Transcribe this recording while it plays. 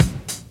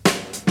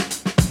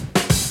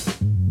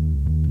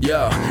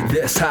Yo,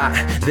 this hot,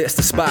 this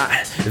the spot,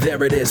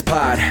 there it is,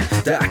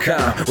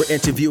 pod.com. We're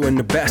interviewing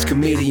the best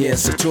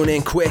comedians, so tune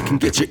in quick and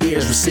get your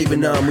ears receiving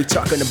them. We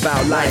talking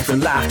about life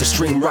and life to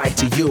stream right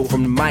to you,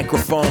 from the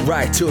microphone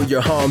right to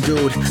your home,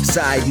 dude.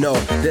 Side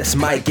note, this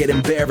might get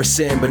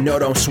embarrassing, but no,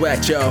 don't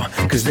sweat, yo,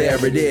 cause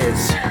there it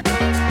is.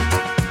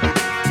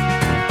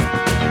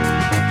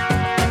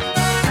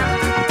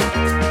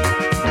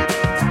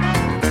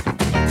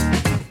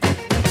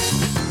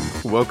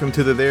 Welcome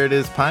to the There It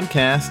Is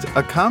podcast,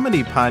 a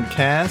comedy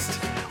podcast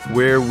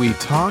where we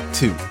talk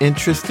to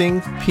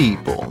interesting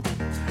people.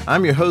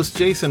 I'm your host,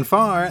 Jason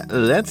Farr.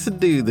 Let's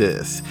do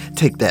this.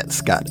 Take that,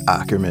 Scott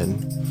Ackerman.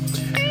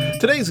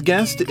 Today's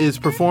guest is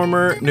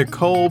performer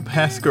Nicole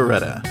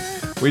Pascaretta.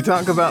 We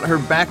talk about her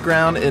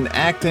background in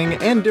acting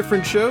and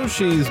different shows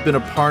she's been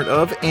a part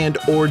of and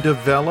or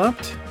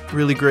developed.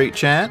 Really great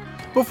chat.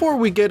 Before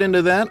we get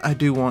into that, I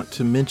do want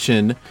to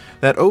mention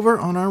that over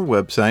on our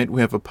website,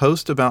 we have a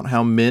post about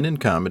how men in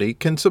comedy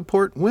can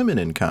support women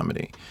in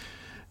comedy.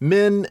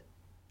 Men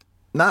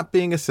not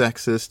being a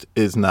sexist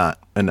is not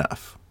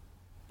enough.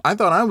 I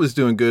thought I was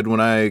doing good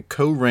when I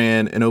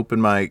co-ran an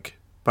open mic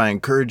by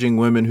encouraging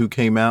women who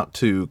came out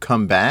to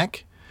come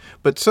back,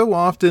 but so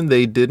often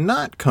they did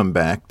not come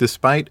back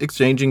despite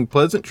exchanging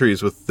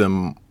pleasantries with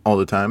them all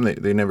the time.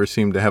 They never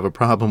seemed to have a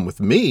problem with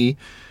me,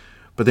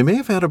 but they may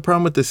have had a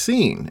problem with the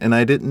scene, and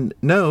I didn't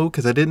know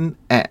because I didn't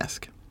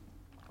ask.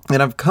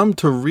 And I've come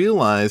to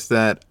realize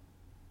that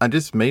I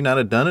just may not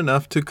have done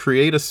enough to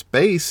create a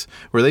space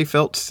where they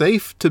felt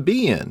safe to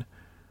be in.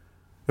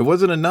 It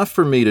wasn't enough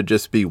for me to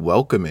just be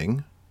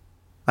welcoming.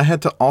 I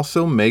had to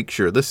also make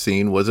sure the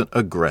scene wasn't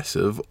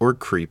aggressive or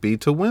creepy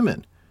to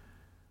women.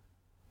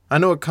 I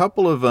know a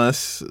couple of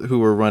us who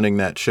were running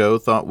that show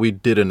thought we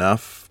did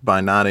enough by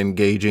not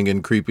engaging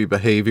in creepy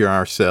behavior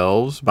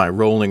ourselves, by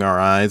rolling our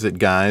eyes at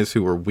guys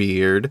who were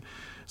weird,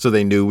 so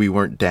they knew we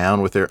weren't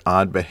down with their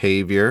odd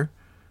behavior.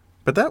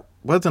 But that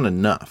wasn't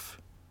enough.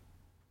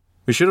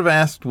 We should have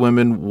asked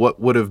women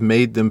what would have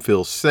made them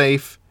feel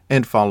safe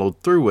and followed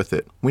through with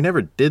it. We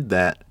never did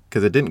that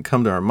because it didn't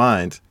come to our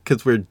minds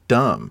because we're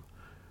dumb.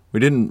 We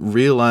didn't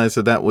realize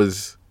that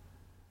was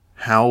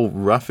how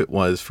rough it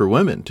was for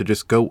women to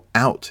just go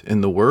out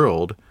in the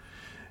world.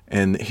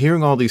 And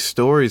hearing all these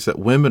stories that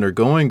women are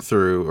going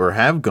through or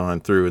have gone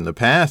through in the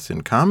past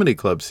in comedy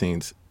club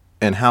scenes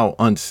and how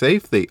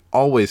unsafe they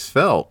always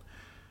felt,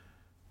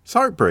 it's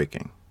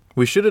heartbreaking.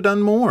 We should have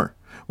done more.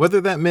 Whether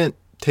that meant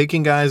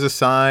taking guys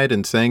aside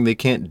and saying they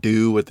can't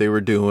do what they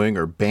were doing,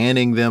 or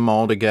banning them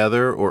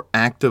altogether, or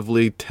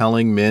actively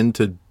telling men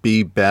to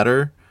be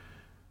better.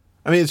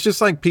 I mean, it's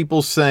just like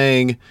people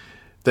saying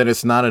that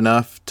it's not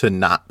enough to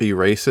not be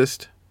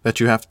racist, that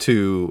you have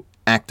to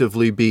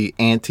actively be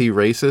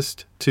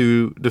anti-racist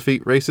to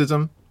defeat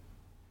racism.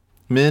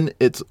 Men,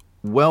 it's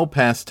well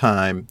past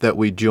time that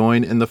we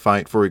join in the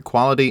fight for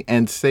equality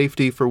and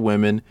safety for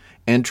women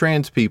and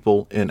trans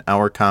people in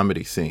our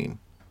comedy scene.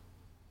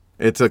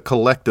 It's a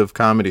collective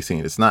comedy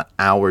scene. It's not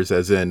ours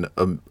as in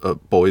a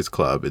boys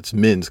club. It's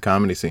men's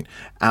comedy scene.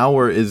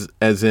 Our is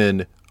as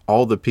in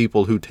all the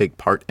people who take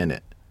part in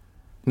it.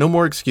 No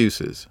more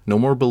excuses. No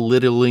more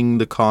belittling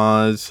the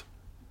cause.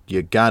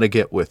 You gotta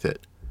get with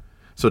it.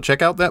 So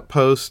check out that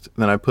post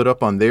that I put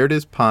up on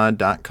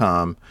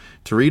thereitispod.com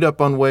to read up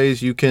on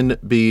ways you can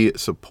be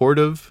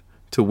supportive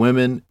to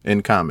women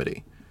in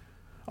comedy.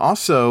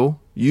 Also,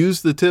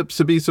 use the tips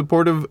to be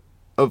supportive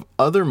of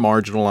other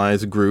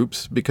marginalized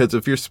groups, because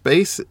if your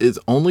space is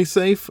only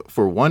safe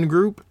for one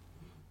group,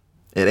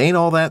 it ain't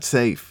all that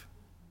safe.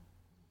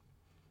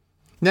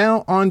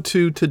 Now on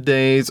to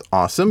today's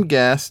awesome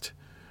guest.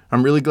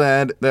 I'm really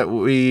glad that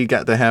we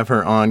got to have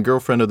her on.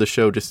 Girlfriend of the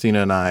show,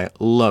 Justina, and I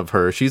love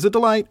her. She's a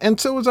delight, and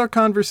so is our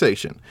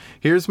conversation.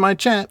 Here's my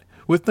chat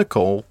with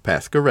Nicole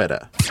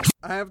Pascaretta.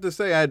 I have to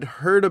say, I'd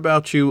heard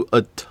about you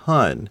a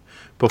ton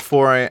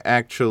before I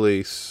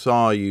actually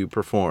saw you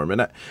perform.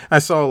 And I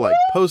saw like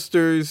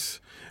posters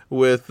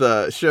with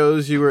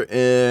shows you were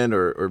in,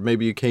 or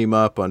maybe you came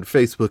up on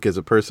Facebook as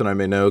a person I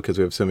may know because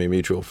we have so many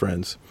mutual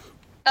friends.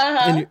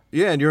 Uh-huh.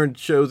 And you're in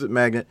shows at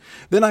Magnet.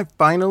 Then I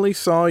finally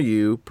saw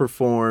you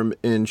perform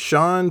in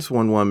Sean's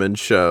one-woman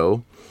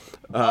show.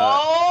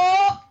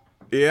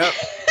 Yep,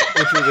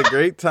 which was a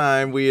great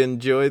time. We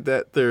enjoyed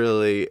that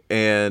thoroughly,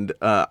 and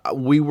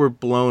we were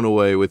blown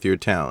away with your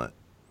talent.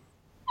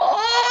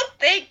 Oh,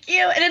 thank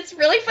you. And it's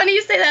really funny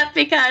you say that,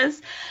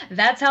 because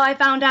that's how I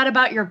found out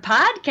about your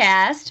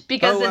podcast,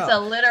 because it's a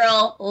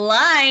literal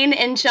line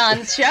in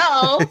Sean's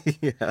show.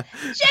 Yeah.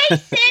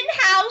 Jason,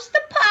 how's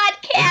the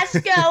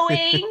podcast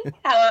going?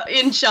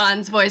 In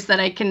Sean's voice that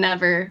I can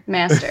never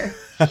master.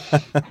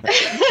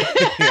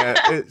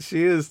 Yeah,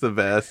 she is the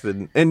best,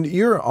 and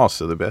you're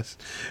also the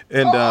best.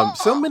 And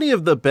so many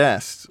of the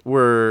best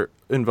were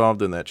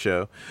involved in that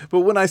show.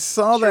 But when I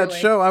saw that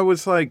show, I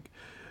was like,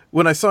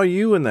 when I saw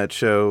you in that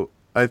show,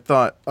 I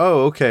thought,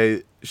 oh,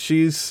 okay,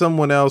 she's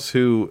someone else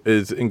who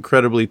is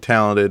incredibly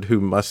talented, who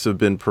must have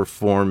been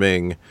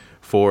performing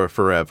for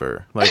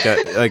forever.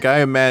 Like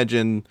I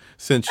imagine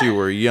since you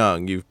were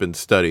young, you've been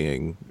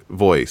studying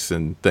voice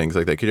and things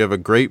like that. Could you have a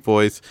great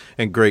voice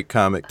and great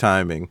comic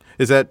timing?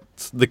 Is that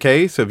the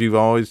case? Have you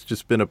always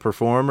just been a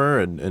performer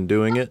and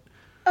doing it?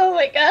 Oh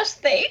my gosh,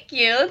 thank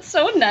you. It's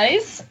so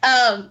nice.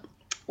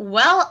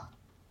 Well,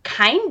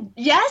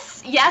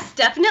 yes,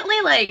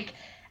 definitely. Like,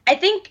 I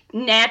think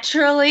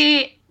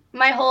naturally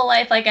my whole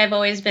life, like, I've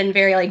always been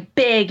very, like,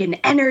 big and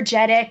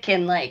energetic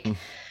and, like,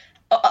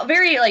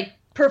 very, like,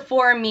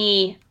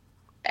 performy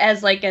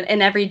as, like,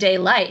 an everyday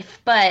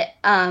life. But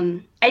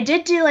I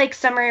did do, like,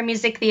 summer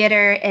music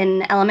theater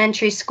in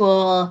elementary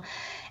school,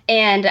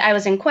 and I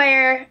was in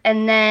choir.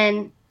 And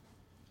then,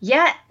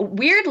 yeah,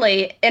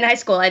 weirdly, in high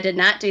school, I did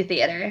not do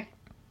theater,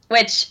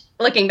 which,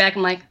 looking back,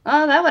 I'm like,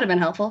 oh, that would have been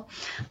helpful.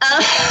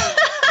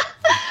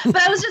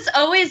 But I was just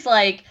always,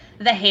 like,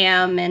 the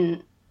ham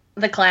and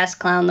the class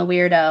clown, the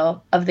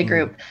weirdo of the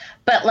group.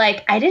 But,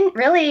 like, I didn't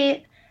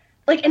really,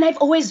 like, and I've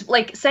always,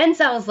 like,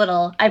 since I was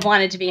little, I've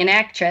wanted to be an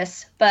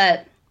actress.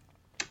 But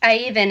I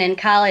even, in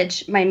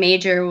college, my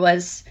major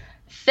was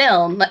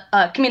film,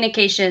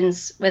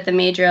 communications with a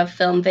major of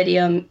film,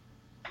 video,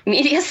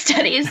 media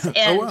studies.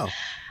 And oh, wow.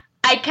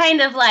 I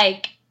kind of,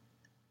 like,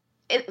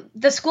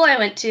 the school I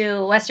went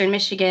to, Western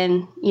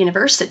Michigan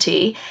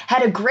University,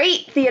 had a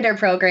great theater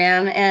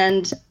program.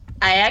 And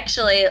I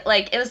actually,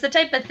 like, it was the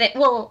type of thing,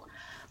 well,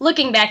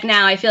 looking back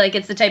now, I feel like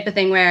it's the type of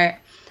thing where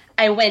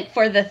I went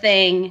for the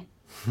thing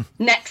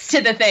next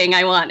to the thing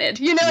I wanted.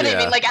 You know what I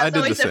mean? Like, I was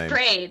always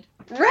afraid.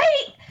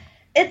 Right?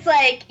 It's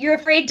like you're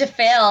afraid to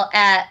fail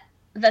at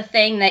the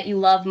thing that you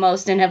love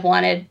most and have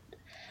wanted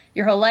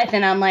your whole life.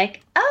 And I'm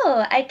like,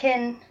 oh, I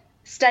can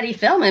study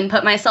film and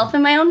put myself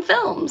in my own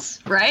films,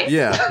 right?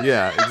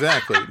 Yeah,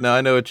 exactly. No, I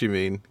know what you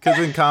mean. Because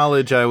in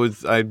college, I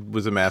was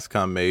a mass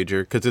comm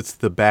major because it's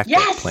the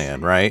backup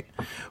plan, right?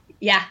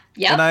 Yeah.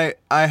 And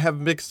I have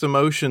mixed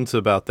emotions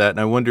about that, and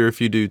I wonder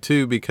if you do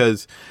too,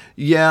 because,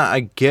 yeah,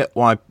 I get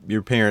why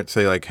your parents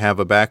say, like, have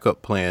a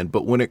backup plan,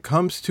 but when it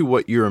comes to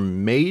what your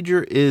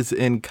major is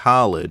in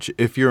college,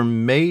 if your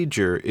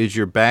major is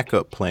your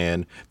backup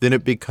plan, then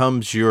it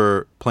becomes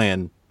your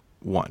plan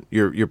one,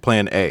 your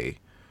plan A.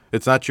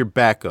 It's not your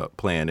backup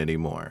plan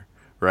anymore,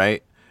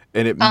 right?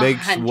 And it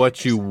makes 100%.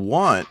 What you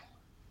want,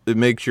 it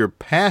makes your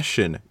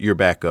passion your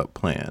backup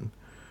plan.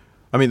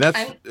 I mean,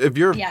 if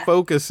you're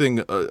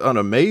focusing on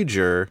a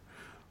major,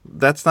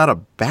 that's not a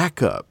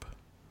backup.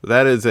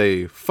 That is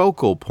a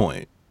focal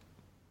point.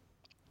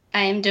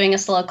 I am doing a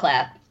slow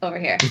clap over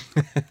here.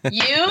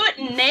 You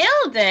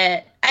nailed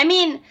it. I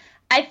mean,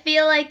 I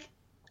feel like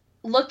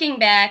looking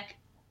back,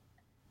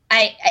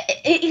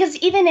 because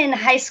even in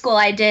high school,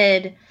 I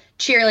did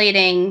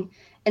cheerleading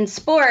and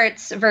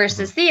sports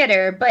versus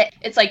theater, but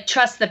it's like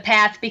trust the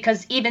path,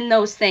 because even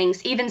those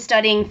things, even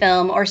studying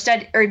film or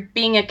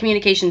being a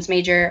communications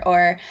major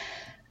or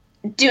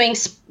doing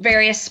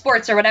various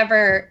sports or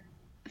whatever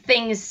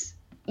things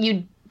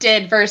you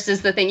did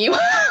versus the thing you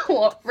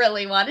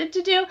really wanted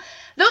to do,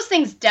 those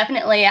things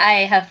definitely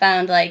I have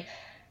found like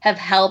have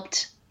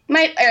helped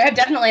have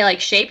definitely like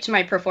shaped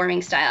my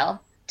performing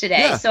style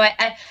today. Yeah.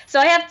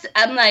 So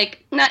I'm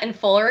like not in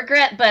full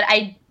regret, but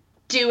I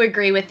do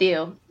agree with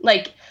you.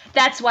 Like,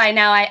 that's why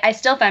now I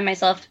still find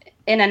myself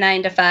in a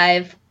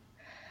 9-to-5,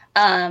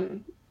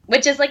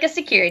 which is like a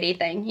security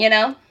thing, you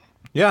know?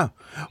 Yeah.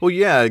 Well,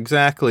 yeah,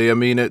 exactly. I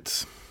mean,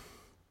 it's,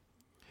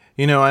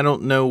 you know, I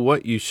don't know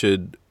what you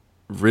should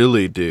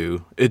really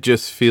do. It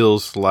just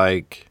feels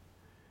like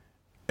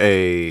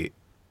a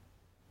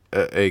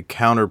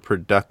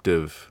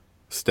counterproductive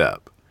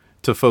step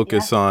to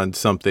focus on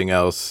something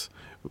else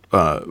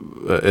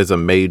as a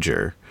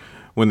major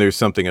when there's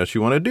something else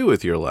you want to do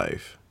with your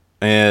life.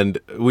 And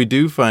we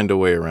do find a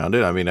way around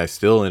it. I mean, I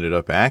still ended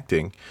up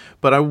acting,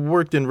 but I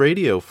worked in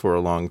radio for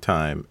a long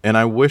time. And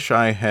I wish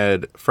I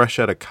had, fresh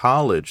out of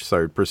college,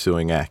 started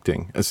pursuing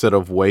acting instead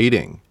of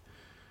waiting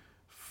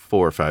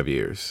 4 or 5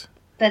 years.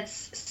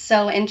 That's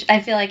so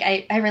I feel like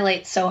I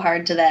relate so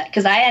hard to that,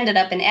 because I ended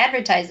up in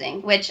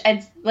advertising, which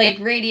I'd like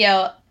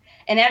radio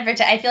and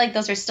advertising. I feel like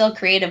those are still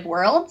creative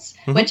worlds,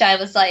 which I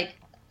was like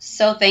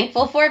so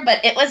thankful for.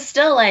 But it was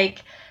still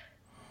like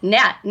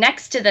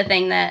next to the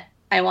thing that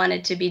I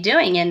wanted to be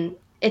doing. And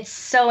it's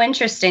so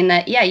interesting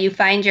that, you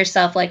find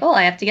yourself like, oh,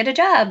 I have to get a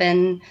job.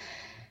 And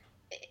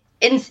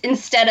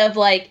instead of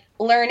like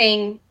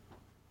learning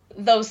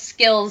those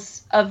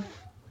skills of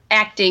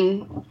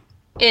acting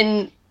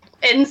in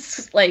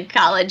like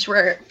college,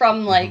 were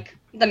from like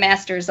the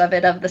masters of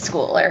it of the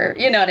school, or,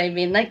 you know what I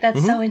mean? Like,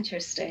 that's so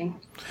interesting.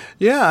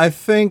 Yeah, I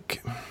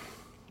think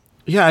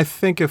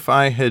if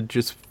I had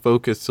just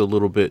focused a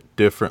little bit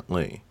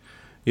differently,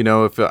 you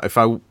know, if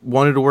I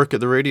wanted to work at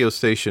the radio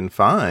station,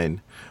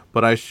 fine,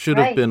 but I should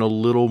have been a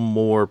little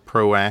more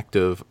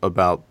proactive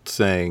about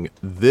saying,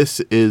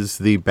 this is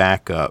the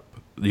backup.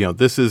 You know,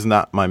 this is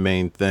not my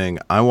main thing.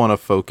 I want to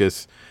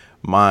focus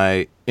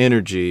my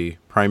energy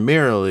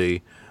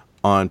primarily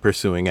on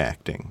pursuing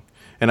acting.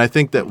 And I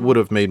think that would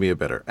have made me a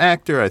better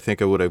actor. I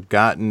think I would have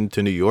gotten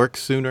to New York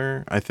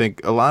sooner. I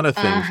think a lot of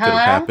things could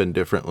have happened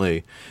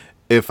differently.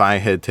 if I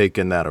had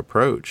taken that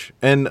approach.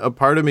 And a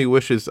part of me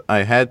wishes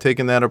I had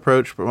taken that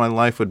approach, but my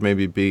life would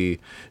maybe be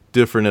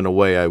different in a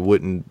way I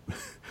wouldn't.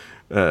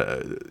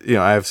 I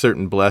have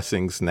certain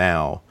blessings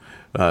now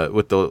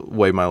with the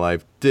way my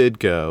life did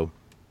go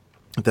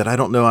that I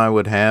don't know I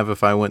would have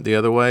if I went the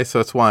other way. So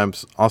that's why I'm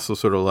also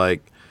sort of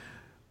like,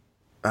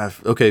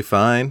 okay,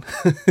 fine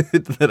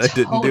that I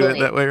didn't do it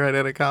that way right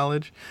out of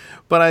college.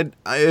 But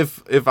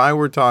if I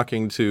were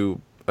talking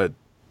to a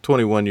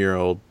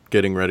 21-year-old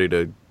getting ready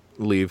to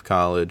leave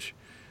college,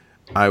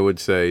 I would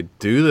say,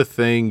 do the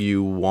thing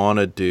you want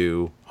to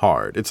do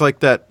hard. It's like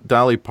that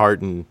Dolly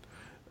Parton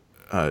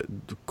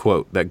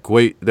quote, that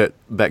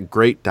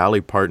great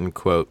Dolly Parton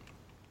quote,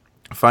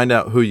 find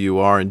out who you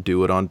are and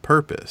do it on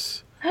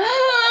purpose.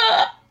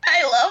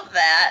 I love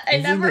that. I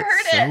never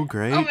heard it. So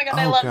great. Oh my God,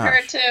 I love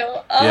her too.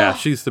 Oh. Yeah,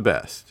 she's the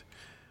best.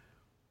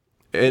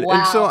 And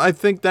so I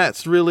think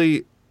that's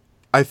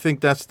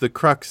the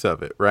crux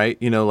of it, right?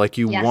 You know, like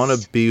you want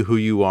to be who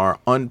you are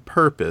on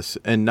purpose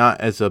and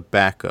not as a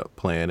backup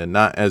plan and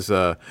not as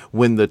a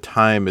when the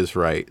time is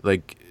right.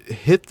 Like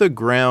hit the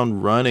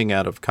ground running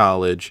out of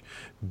college,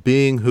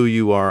 being who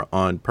you are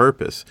on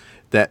purpose.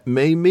 That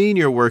may mean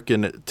you're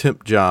working at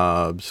temp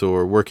jobs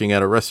or working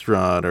at a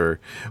restaurant or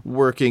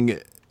working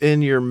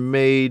in your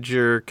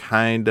major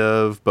kind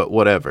of, but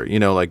whatever, you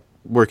know, like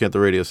working at the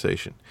radio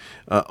station,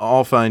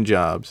 all fine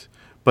jobs,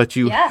 but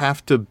you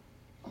have to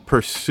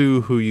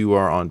pursue who you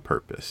are on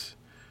purpose.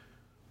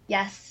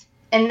 Yes.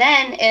 And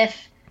then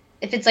if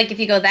it's like, if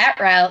you go that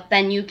route,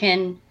 then you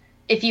can,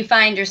 if you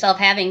find yourself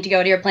having to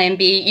go to your plan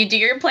B, you do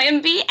your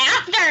plan B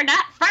after,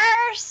 not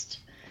first.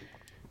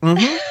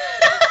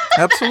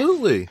 Mm-hmm.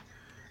 Absolutely.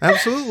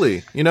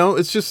 Absolutely. You know,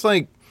 it's just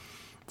like,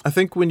 I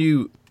think when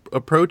you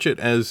approach it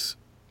as,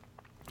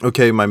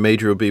 okay, my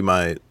major will be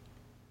my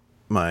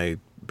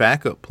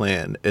backup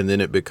plan, and then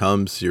it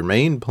becomes your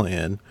main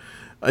plan,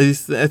 I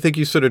think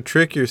you sort of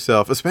trick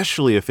yourself,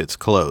 especially if it's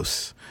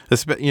close,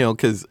 you know,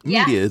 because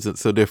media isn't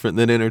so different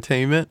than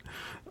entertainment.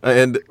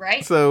 And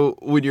so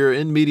when you're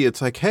in media,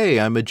 it's like, hey,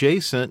 I'm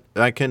adjacent,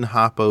 I can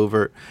hop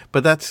over.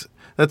 But that's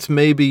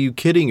maybe you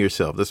kidding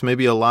yourself. That's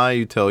maybe a lie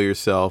you tell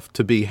yourself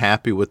to be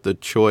happy with the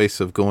choice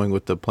of going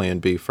with the plan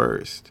B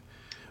first.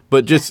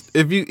 But just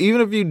even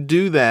if you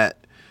do that,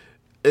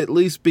 at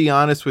least be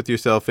honest with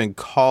yourself and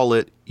call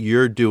it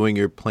you're doing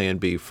your plan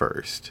B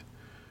first.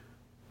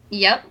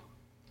 Yep.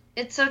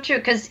 It's so true.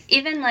 Because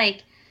even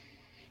like,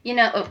 you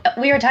know,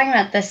 we were talking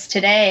about this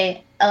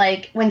today,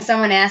 like when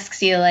someone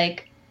asks you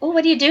like, oh,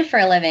 what do you do for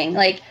a living?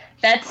 Like,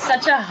 that's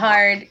such a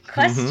hard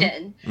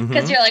question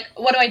because you're like,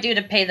 what do I do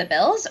to pay the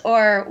bills?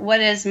 Or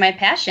what is my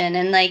passion?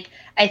 And like,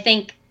 I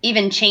think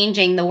even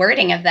changing the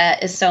wording of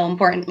that is so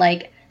important.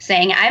 Like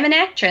saying I'm an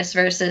actress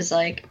versus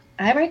like,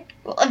 I work,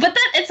 but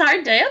that it's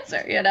hard to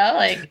answer, you know,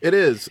 like it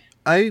is.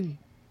 I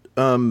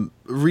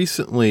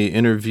recently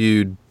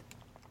interviewed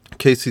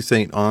Casey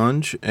St.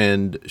 Onge,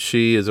 and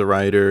she is a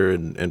writer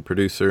and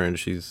producer, and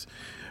she's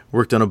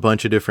worked on a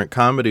bunch of different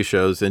comedy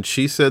shows. And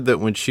she said that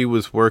when she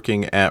was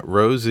working at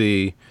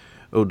Rosie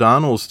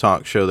O'Donnell's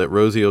talk show, that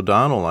Rosie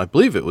O'Donnell, I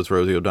believe it was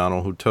Rosie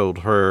O'Donnell who told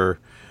her,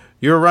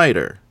 you're a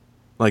writer.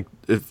 Like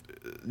if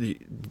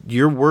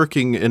you're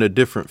working in a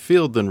different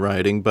field than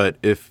writing, but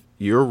if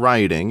you're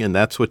writing and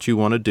that's what you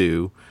want to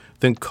do,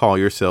 then call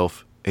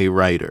yourself a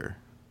writer.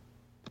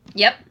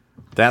 Yep.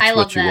 That's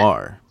what you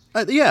are.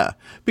 Yeah,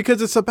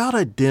 because it's about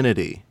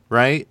identity,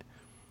 right?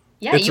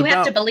 Yeah, you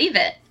have to believe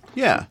it.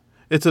 Yeah.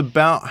 It's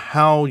about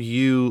how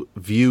you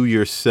view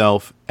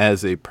yourself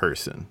as a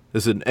person.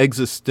 It's an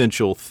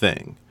existential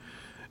thing.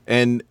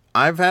 And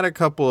I've had a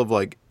couple of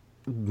like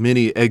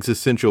mini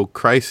existential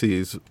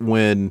crises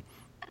when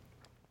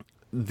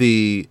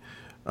the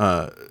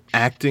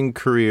acting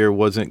career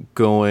wasn't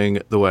going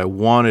the way I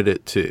wanted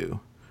it to,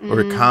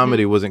 or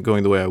comedy wasn't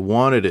going the way I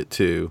wanted it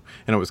to,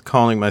 and I was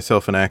calling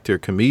myself an actor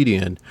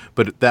comedian,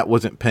 but that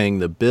wasn't paying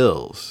the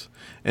bills.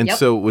 And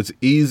so it was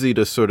easy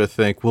to sort of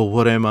think, well,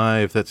 what am I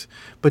if that's,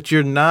 but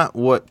you're not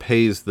what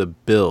pays the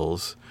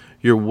bills.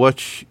 You're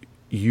what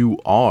you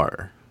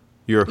are.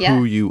 You're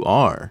who you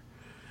are.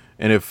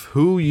 And if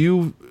who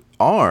you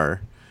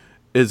are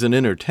is an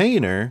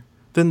entertainer,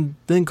 then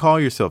call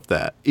yourself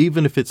that,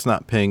 even if it's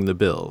not paying the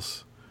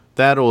bills.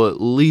 That'll at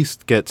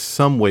least get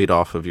some weight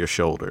off of your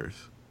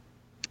shoulders.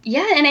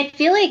 Yeah, and I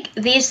feel like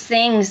these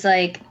things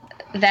like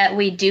that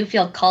we do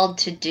feel called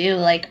to do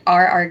like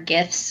are our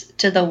gifts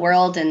to the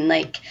world. And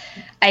like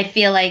I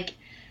feel like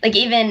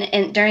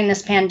even during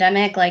this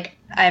pandemic, like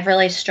I've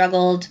really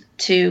struggled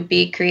to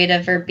be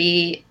creative or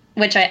be,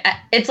 which I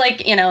it's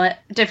like, you know,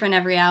 different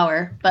every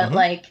hour, but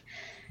like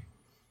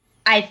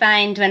I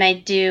find when I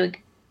do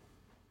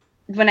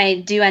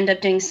end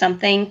up doing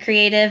something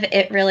creative,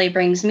 it really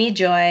brings me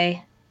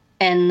joy.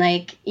 And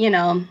like, you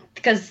know,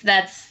 because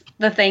that's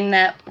the thing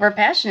that we're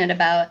passionate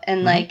about.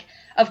 And like,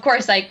 of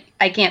course, like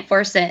I can't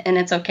force it, and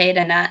it's okay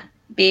to not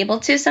be able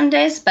to some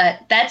days,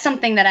 but that's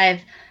something that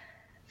I've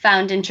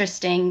found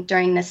interesting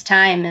during this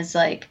time is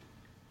like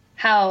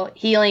how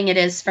healing it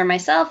is for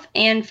myself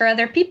and for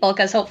other people,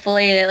 because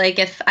hopefully, like,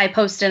 if I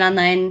post it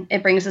online,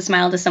 it brings a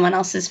smile to someone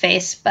else's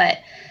face. But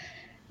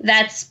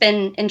that's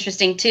been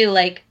interesting too.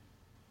 Like,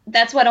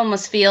 that's what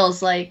almost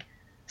feels like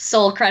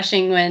soul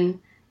crushing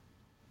when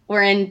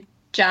we're in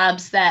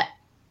jobs that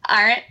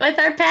aren't with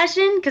our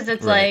passion, because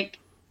it's like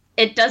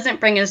it doesn't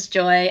bring us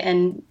joy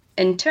and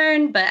in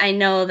turn, but I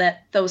know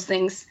that those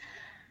things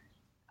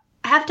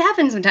have to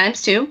happen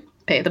sometimes to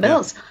pay the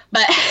bills.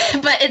 But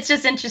it's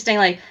just interesting,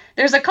 like,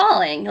 there's a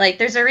calling, like,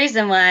 there's a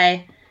reason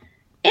why.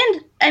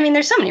 And I mean,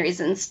 there's so many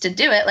reasons to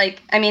do it.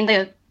 Like, I mean,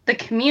 the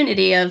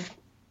community of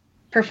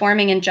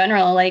performing in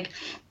general, like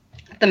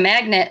the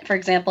Magnet, for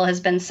example,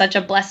 has been such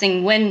a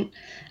blessing. When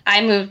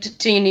I moved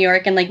to New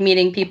York, and like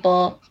meeting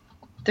people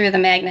through the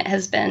Magnet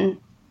has been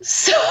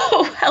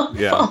so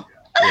helpful.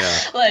 Yeah.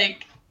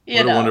 Like,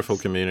 what a wonderful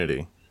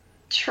community.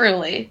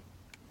 Truly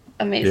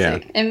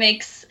amazing. It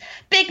makes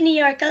big New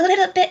York a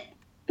little bit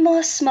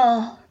more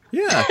small.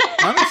 Yeah,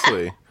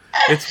 honestly.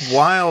 It's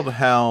wild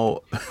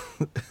how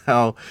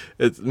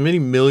it's many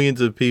millions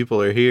of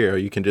people are here.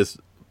 You can just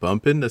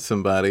bump into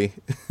somebody.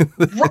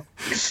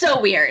 So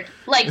weird.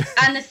 Like,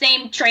 on the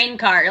same train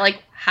car.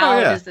 Like, how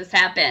does this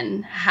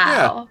happen?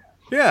 How?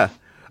 Yeah.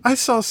 I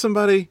saw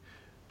somebody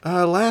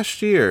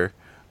last year.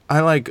 I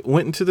like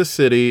went into the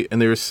city,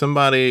 and there was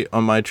somebody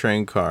on my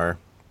train car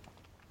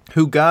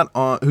who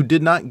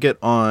did not get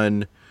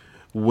on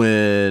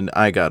when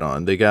I got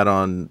on. They got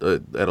on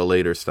at a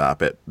later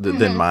stop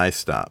than my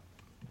stop.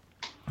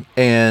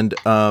 And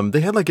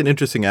they had like an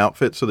interesting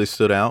outfit, so they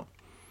stood out.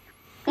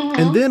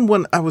 And then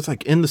when I was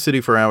like in the city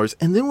for hours,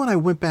 and then when I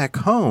went back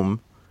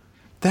home,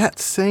 that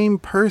same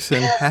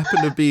person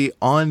happened to be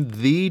on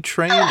the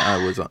train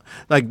I was on.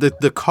 Like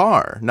the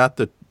car, not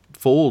the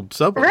full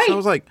subway. Right. So I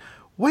was like,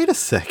 wait a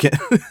second.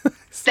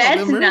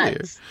 That's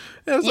nuts.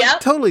 It was like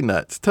totally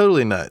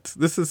nuts.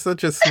 This is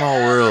such a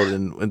small world,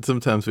 and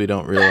sometimes we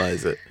don't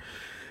realize it.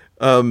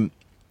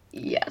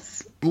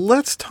 Yes.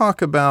 Let's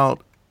talk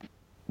about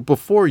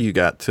before you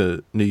got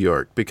to New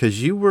York,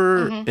 because you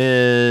were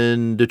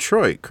in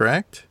Detroit,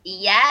 correct?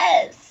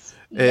 Yes.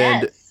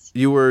 And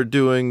you were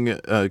doing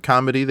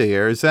comedy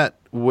there. Is that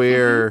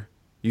where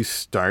you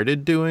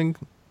started doing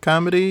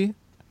comedy?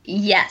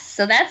 Yes.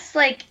 So that's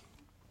like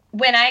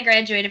when I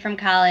graduated from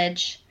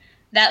college,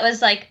 that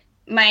was like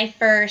my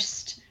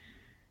first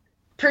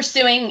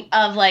pursuing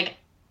of like,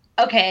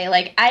 okay,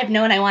 like I've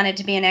known I wanted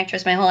to be an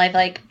actress my whole life.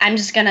 Like, I'm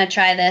just going to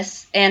try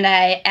this. And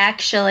I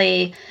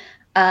actually,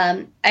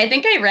 I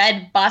think I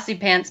read Bossy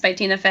Pants by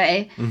Tina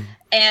Fey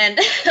and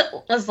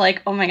was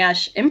like, oh my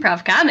gosh,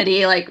 improv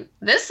comedy. Like,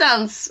 this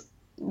sounds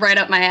right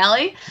up my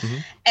alley.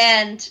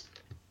 And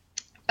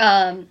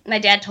my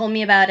dad told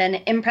me about an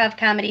improv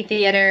comedy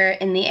theater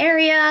in the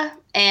area,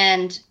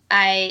 and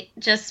I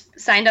just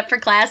signed up for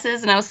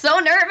classes, and I was so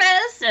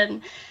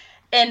nervous,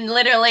 and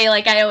literally,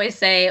 like I always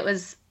say, it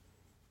was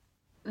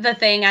the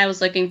thing I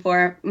was looking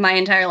for my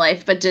entire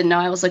life, but didn't know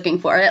I was looking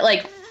for. It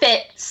like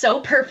fit so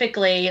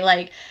perfectly,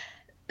 like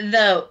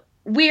the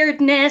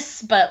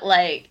weirdness, but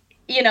like,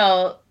 you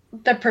know,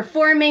 the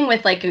performing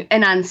with like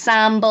an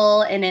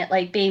ensemble and it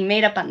like being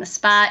made up on the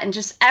spot and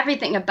just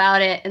everything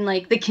about it, and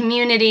like the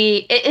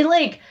community,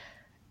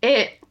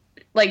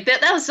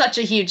 that was such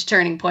a huge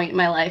turning point in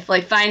my life.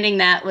 Like, finding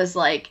that was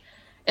like,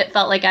 it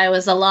felt like I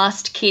was a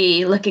lost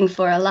key looking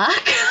for a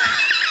lock.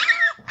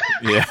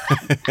 Yeah.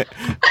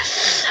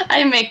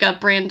 I make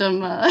up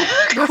random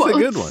That's quotes. a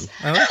good one.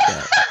 I like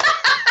that.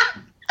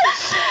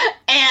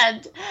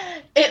 And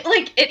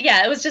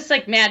it was just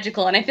like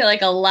magical. And I feel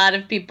like a lot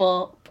of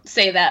people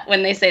say that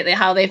when they say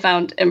how they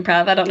found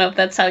improv. I don't know if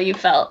that's how you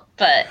felt,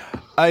 but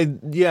I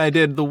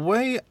did. The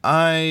way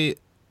I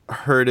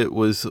heard it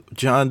was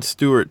Jon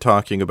Stewart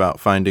talking about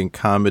finding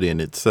comedy,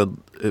 and it said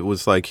it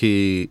was like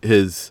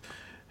his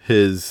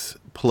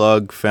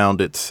plug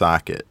found its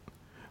socket,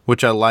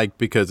 which I liked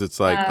because it's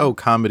like,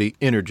 comedy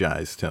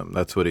energized him.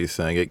 That's what he's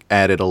saying. It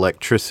added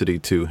electricity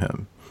to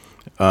him.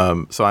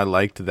 So I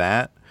liked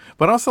that,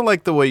 but I also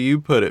like the way you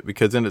put it,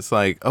 because then it's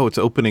like, it's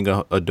opening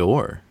a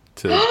door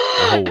to the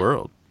whole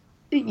world.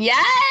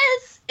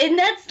 Yes, and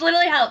that's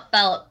literally how it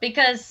felt,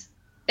 because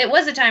it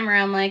was a time where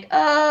I'm like,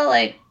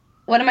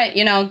 what am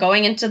I,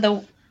 going into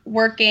the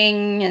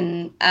working,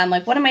 and I'm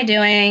like, what am I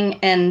doing?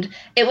 And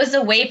it was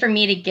a way for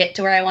me to get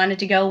to where I wanted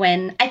to go.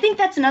 When I think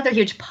that's another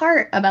huge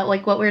part about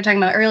like what we were talking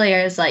about earlier,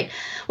 is like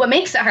what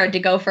makes it hard to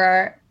go for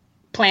our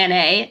plan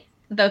A,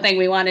 the thing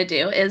we want to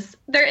do, is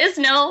there is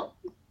no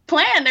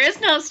plan. There is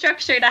no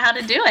structure to how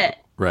to do it.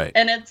 Right.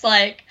 And it's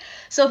like,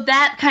 so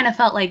that kind of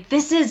felt like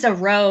this is a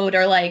road,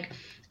 or like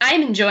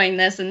I'm enjoying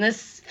this and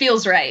this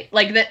feels right.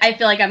 Like that, I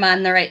feel like I'm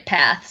on the right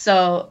path.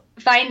 So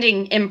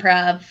finding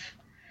improv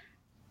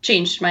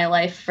changed my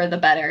life for the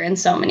better in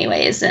so many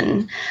ways.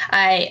 And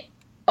I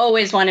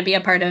always want to be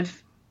a part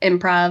of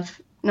improv,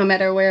 no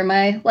matter where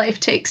my life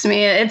takes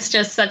me. It's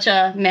just such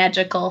a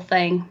magical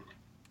thing.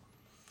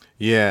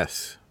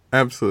 Yes,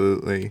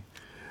 absolutely.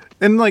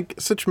 And like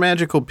such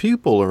magical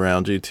people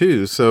around you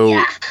too.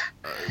 So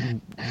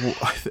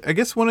I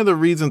guess one of the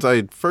reasons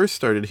I first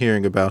started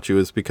hearing about you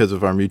is because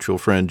of our mutual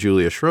friend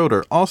Julia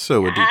Schroeder,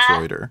 also a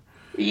Detroiter.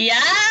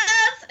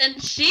 Yes,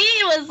 and she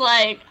was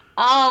like,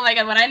 oh my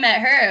God, when I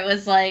met her, it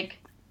was like,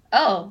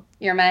 oh,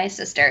 you're my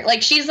sister.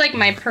 Like, she's like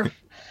my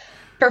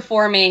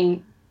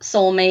performing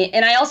soulmate.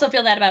 And I also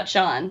feel that about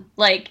Sean.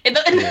 Like,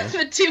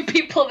 the two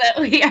people that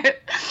we are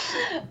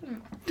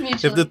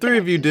mutually If the three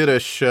of you did a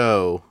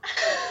show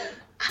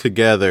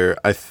together,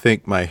 I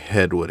think my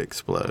head would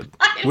explode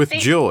with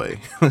joy.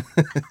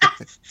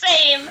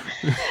 Same.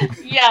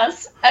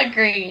 Yes,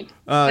 agreed.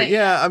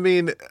 Yeah, I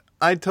mean,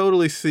 I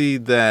totally see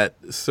that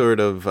sort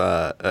of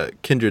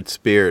kindred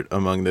spirit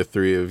among the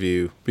three of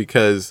you,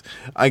 because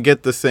I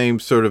get the same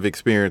sort of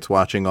experience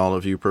watching all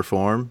of you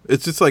perform.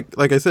 It's just like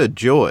I said,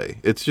 joy.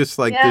 It's just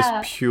like this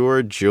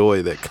pure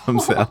joy that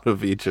comes out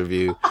of each of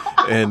you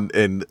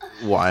and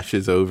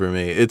washes over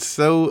me. It's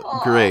so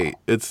great.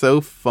 It's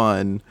so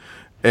fun.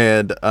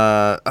 And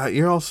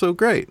you're all so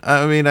great.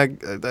 I mean,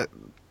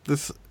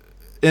 this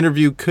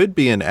interview could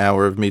be an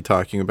hour of me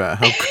talking about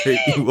how great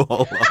you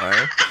all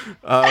are.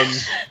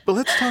 But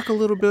let's talk a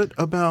little bit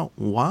about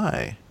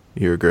why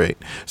you're great.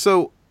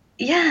 So,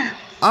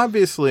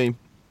 obviously,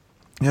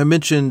 I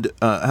mentioned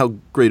how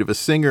great of a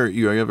singer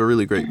you are. You have a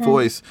really great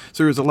voice.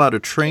 So there's a lot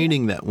of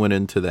training that went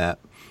into that.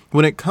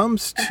 When it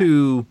comes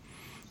to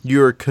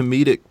your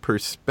comedic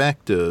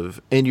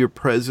perspective and your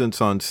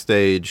presence on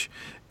stage,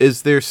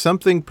 is there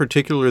something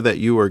particular that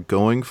you are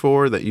going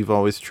for that you've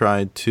always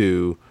tried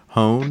to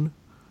hone?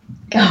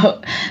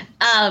 Okay,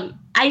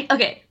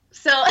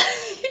 so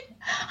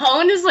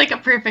hone is like a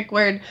perfect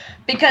word,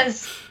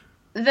 because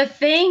the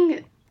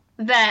thing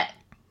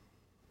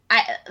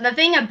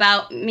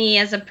about me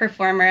as a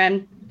performer,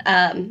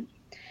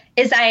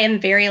 is I am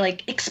very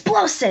like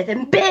explosive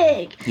and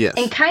big,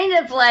 and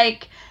kind of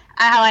like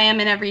how I am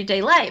in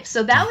everyday life.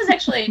 So that was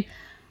actually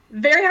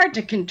very hard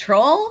to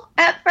control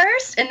at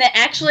first, and that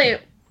actually,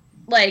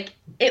 like,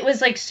 it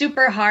was like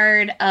super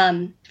hard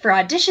for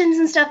auditions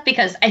and stuff,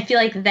 because I feel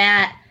like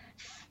that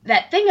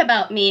thing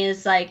about me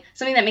is like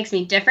something that makes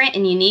me different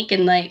and unique,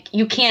 and like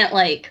you can't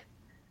like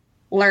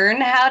learn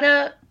how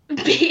to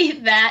be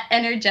that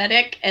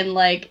energetic and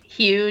like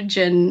huge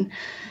and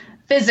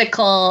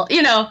physical,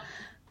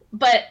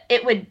 but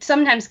it would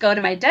sometimes go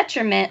to my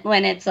detriment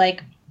when it's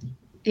like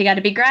you got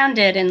to be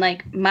grounded, and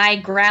like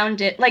like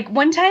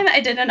one time I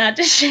did an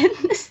audition.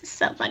 This is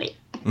so funny.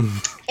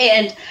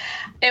 And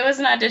it was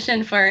an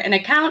audition for an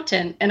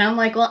accountant, and I'm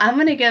like, well, I'm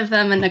going to give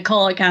them a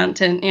Nicole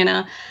accountant,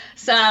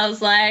 So I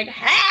was like,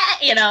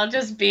 hey,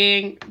 just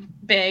being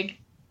big.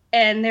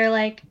 And they're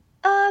like,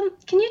 can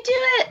you do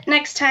it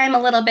next time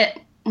a little bit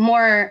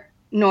more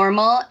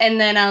normal? And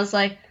then I was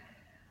like,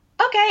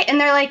 okay. And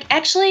they're like,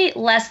 actually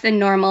less than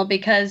normal,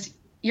 because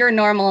your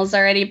normal is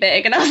already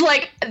big. And I was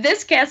like,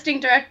 this casting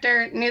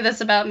director knew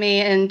this about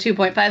me in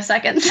 2.5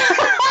 seconds.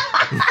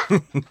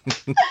 I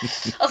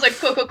was like,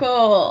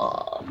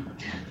 cool.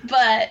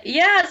 But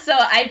yeah, so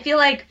I feel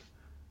like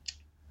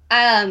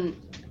I'm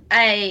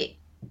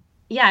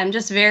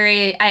just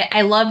very,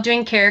 I love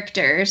doing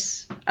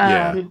characters.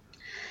 Voices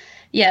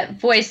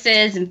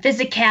and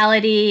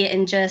physicality,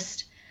 and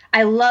just,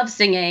 I love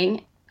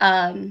singing.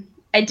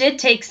 I did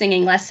take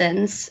singing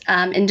lessons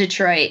in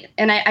Detroit,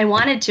 and I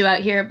wanted to out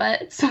here,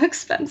 but it's so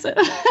expensive.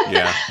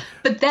 Yeah.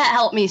 But that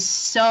helped me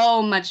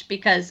so much,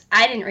 because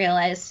I didn't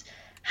realize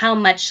how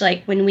much,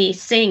 like, when we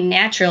sing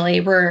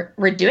naturally, we're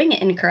doing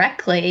it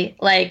incorrectly.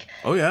 Like,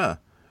 oh yeah,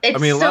 I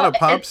mean, a lot of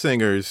pop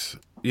singers,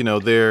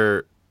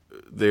 they're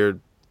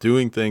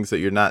doing things that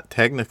you're not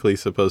technically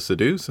supposed to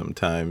do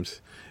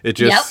sometimes. It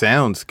just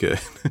sounds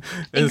good.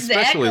 And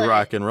especially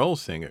rock and roll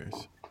singers.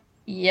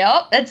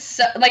 Yep. It's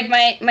so, like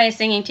my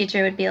singing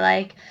teacher would be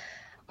like,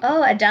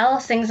 oh, Adele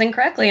sings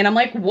incorrectly. And I'm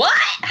like, what?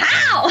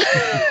 How?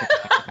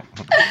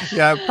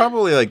 Yeah,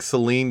 probably like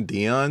Celine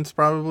Dion's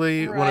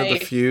probably one of the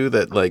few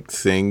that like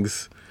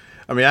sings.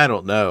 I mean, I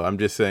don't know. I'm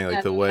just saying,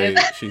 like, the way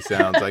she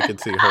sounds, I could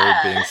see her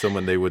being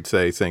someone they would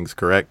say sings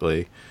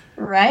correctly.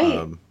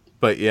 Right.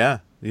 But yeah,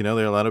 there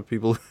are a lot of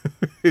people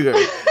who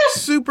are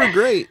super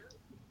great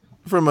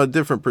from a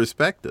different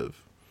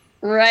perspective.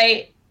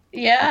 Right.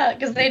 Yeah,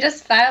 because they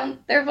just found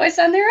their voice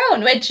on their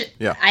own, which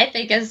I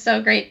think is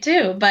so great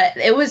too. But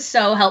it was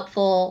so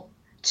helpful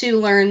to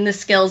learn the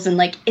skills, and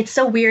like, it's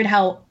so weird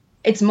how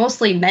it's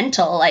mostly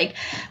mental, like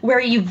where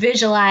you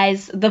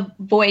visualize the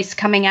voice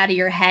coming out of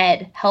your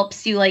head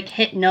helps you like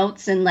hit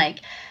notes, and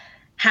like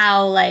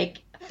how like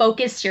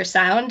focused your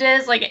sound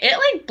is. Like,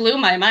 it like blew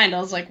my mind.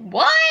 I was like,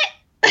 what?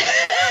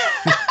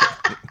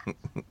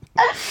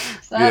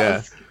 So that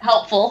was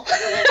helpful.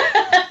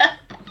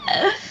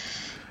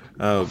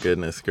 Oh,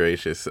 goodness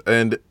gracious.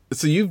 And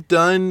so you've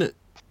done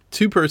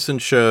 2-person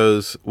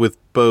shows with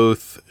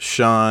both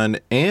Sean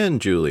and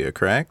Julia,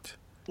 correct?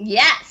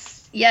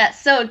 Yes.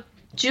 So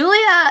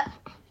Julia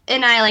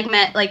and I like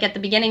met like at the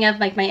beginning of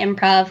like my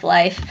improv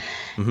life,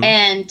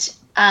 and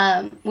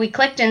we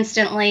clicked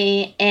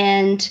instantly,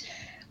 and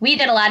we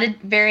did a lot of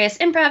various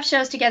improv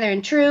shows together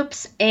in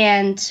troops,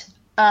 and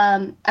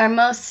our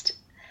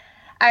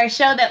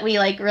show that we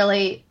like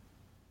really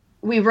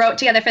we wrote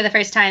together for the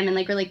first time and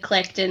like really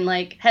clicked and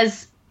like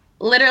has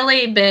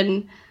literally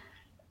been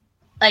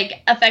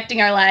like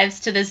affecting our lives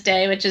to this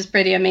day, which is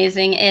pretty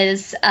amazing,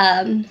 is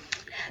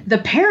the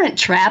Parent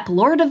Trap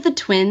Lord of the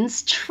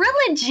Twins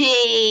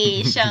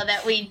trilogy show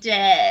that we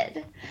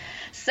did.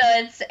 So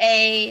it's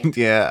a...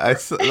 Yeah, I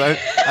saw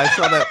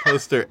that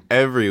poster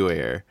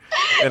everywhere.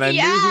 And I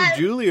knew who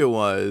Julia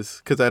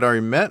was because I'd already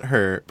met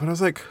her. But I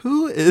was like,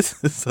 who is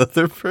this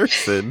other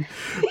person?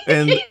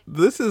 And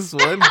this is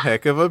one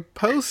heck of a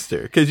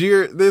poster. Because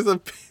there's a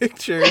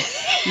picture.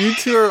 You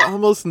two are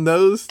almost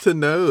nose to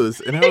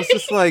nose. And I was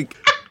just like,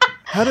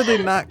 how did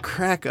they not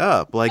crack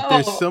up? Like,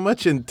 there's so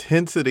much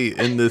intensity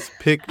in this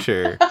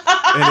picture.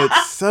 And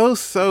it's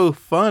so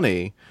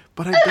funny.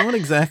 But I don't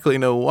exactly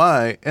know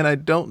why, and I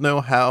don't know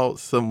how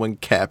someone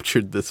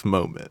captured this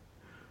moment.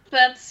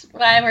 That's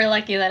why we're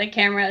lucky that a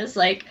camera is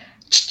like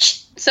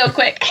so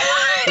quick,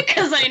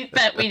 because I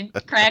bet we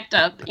cracked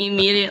up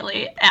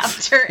immediately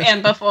after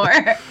and before.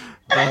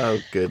 Oh,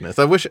 goodness.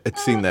 I wish I'd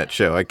seen that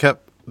show. I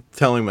kept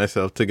telling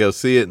myself to go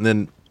see it and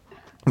then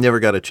never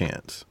got a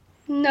chance.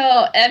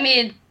 No, I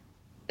mean,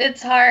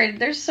 it's hard.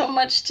 There's so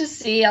much to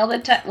see all the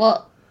time.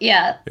 Well,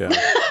 yeah.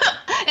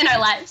 In our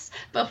lives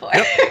before.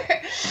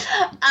 Yep.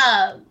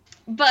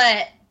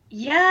 But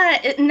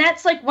yeah, and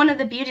that's like one of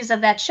the beauties of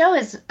that show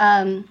is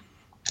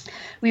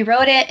we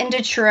wrote it in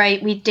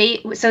Detroit.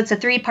 So it's a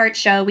 3-part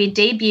show. We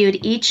debuted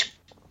each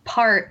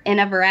part in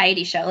a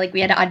variety show. Like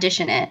we had to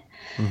audition it.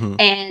 Mm-hmm.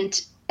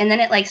 And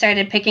then it like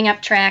started picking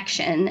up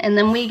traction. And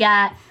then we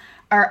got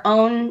our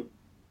own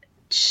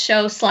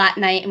show slot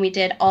night and we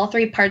did all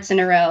 3 parts in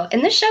a row.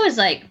 And this show is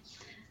like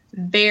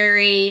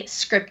very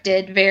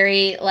scripted,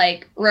 very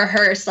like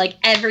rehearsed, like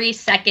every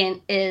second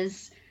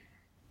is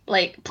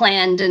like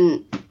planned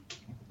and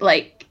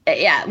like,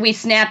 yeah, we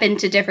snap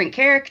into different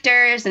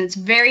characters and it's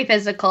very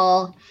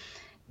physical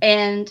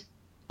and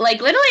like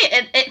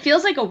literally it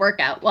feels like a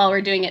workout while we're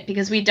doing it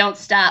because we don't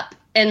stop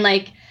and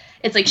like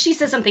it's like she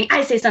says something,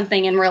 I say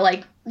something, and we're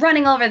like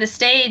running over the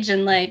stage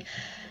and like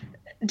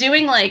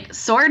doing like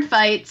sword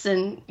fights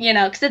and, you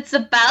know, because it's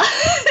about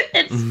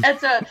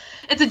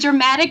it's a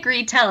dramatic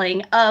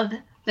retelling of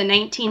the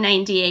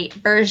 1998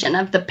 version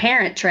of The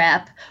Parent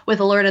Trap with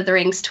a Lord of the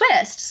Rings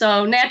twist.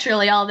 So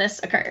naturally all this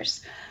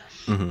occurs.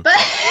 Mm-hmm.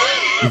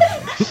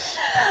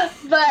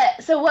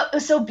 But so what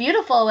was so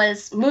beautiful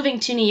was moving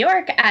to New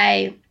York.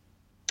 I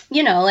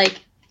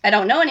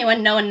don't know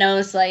anyone. No one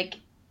knows like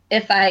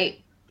if I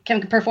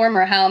can perform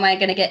or how am I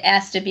going to get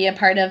asked to be a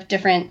part of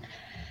different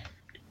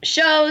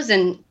shows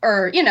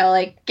or you know,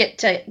 like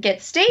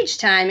get stage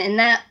time. And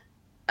that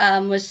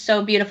was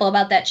so beautiful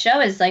about that show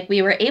is like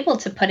we were able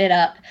to put it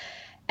up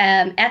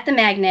at the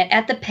Magnet,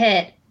 at the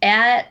Pit,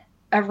 at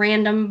a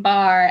random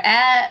bar,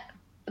 at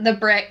the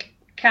Brick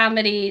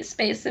Comedy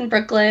Space in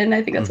Brooklyn.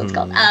 I think that's what it's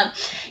called.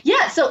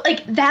 Yeah, so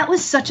like that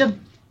was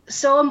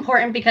so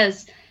important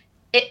because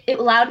it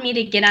allowed me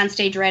to get on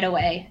stage right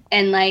away.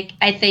 And like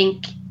I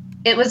think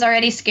it was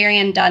already scary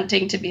and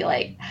daunting to be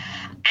like,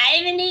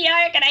 I'm in New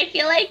York and I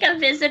feel like a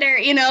visitor,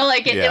 you know,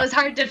 like it was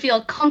hard to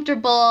feel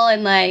comfortable.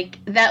 And like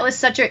that was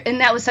such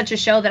a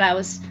show that I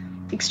was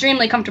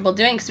extremely comfortable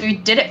doing because we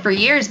did it for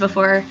years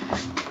before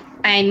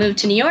I moved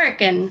to New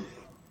York. And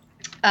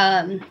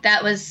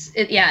that was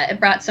it. Yeah, it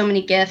brought so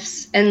many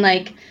gifts. And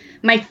like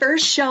my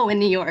first show in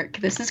New York,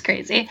 this is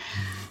crazy.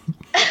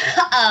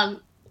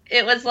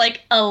 It was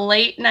like a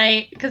late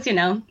night because, you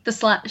know,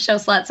 the show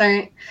slots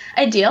aren't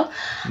ideal.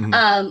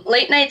 Mm-hmm.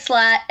 Late night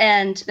slot,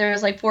 and there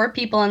was like 4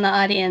 people in the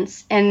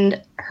audience,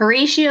 and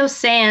Horatio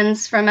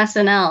Sanz from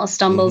SNL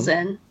stumbles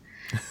in.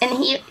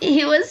 And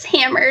he was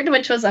hammered,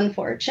 which was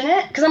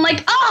unfortunate because I'm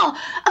like, oh,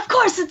 of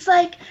course, it's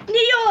like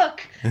New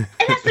York. An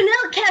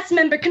SNL cast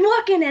member can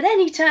walk in at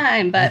any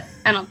time. But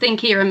I don't think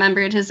he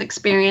remembered his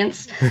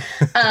experience.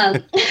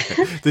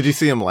 Did you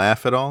see him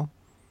laugh at all?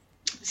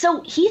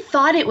 So he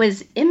thought it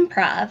was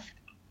improv,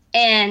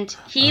 and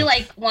he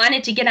like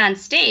wanted to get on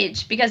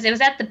stage because it was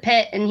at the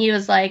Pit, and he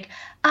was like,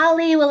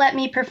 Ali will let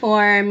me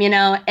perform, you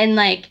know, and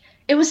like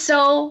it was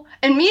so.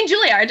 And me and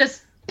Julia are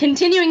just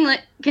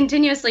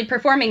continuously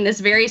performing this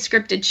very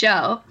scripted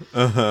show.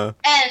 Uh-huh.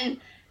 And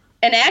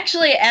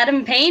actually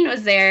Adam Payne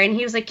was there, and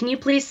he was like, "Can you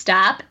please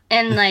stop?"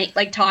 And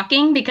like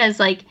talking because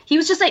like he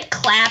was just like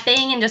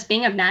clapping and just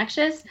being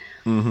obnoxious.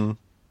 Mm-hmm.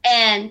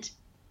 And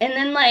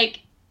then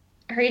like.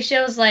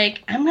 Horatio was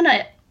like, I'm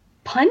gonna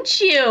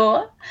punch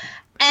you.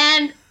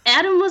 And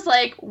Adam was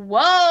like,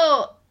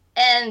 whoa.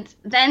 And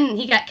then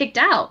he got kicked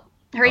out.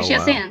 Horatio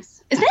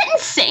Sanz. Isn't that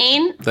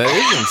insane? That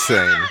is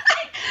insane.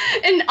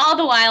 And all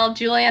the while,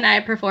 Julia and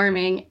I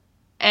performing,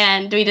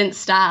 and we didn't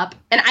stop.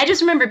 And I just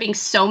remember being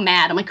so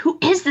mad. I'm like, who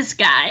is this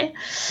guy?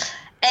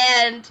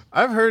 And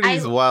I've heard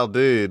he's a wild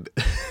dude.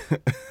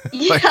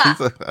 Yeah.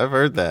 I've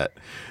heard that.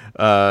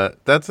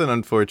 That's an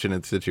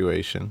unfortunate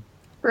situation.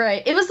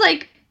 Right. It was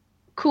like,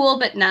 cool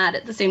but not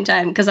at the same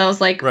time because I was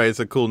like, right, it's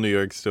a cool New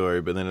York story,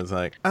 but then it's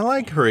like, I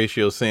like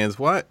Horatio Sanz.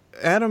 Why?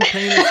 Adam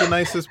Payne is the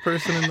nicest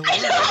person in the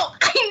world.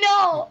 I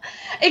know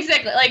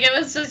exactly. Like it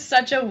was just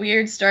such a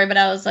weird story, but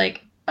I was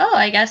like, oh,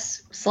 I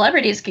guess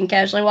celebrities can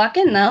casually walk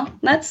in, though.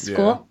 That's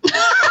cool.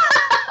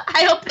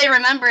 I hope they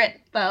remember it,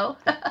 though.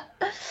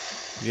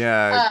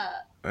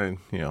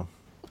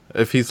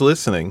 If he's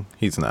listening,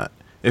 he's not.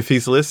 If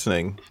he's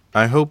listening,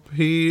 I hope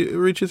he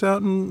reaches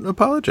out and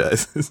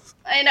apologizes.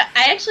 I know.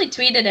 I actually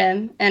tweeted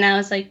him, and I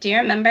was like, do you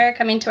remember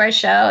coming to our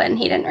show? And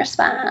he didn't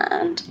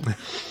respond.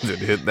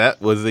 That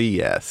was a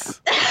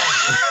yes.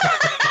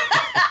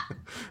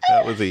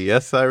 That was a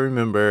yes, I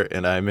remember,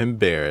 and I'm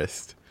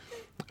embarrassed.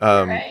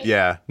 Right.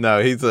 Yeah, no,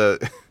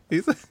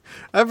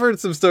 I've heard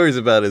some stories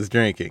about his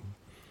drinking.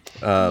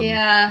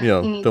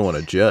 Don't want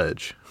to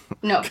judge.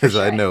 No, because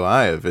sure. I know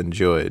I have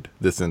enjoyed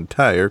this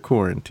entire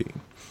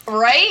quarantine.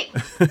 Right?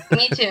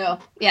 Me too.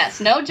 Yes,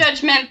 no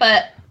judgment,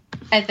 but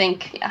I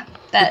think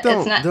that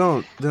it's not.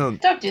 Don't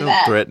do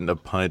that. Threaten to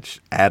punch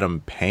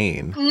Adam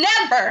Payne.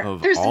 Never.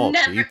 There's all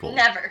never, people.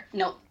 never.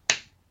 Nope.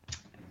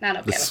 Not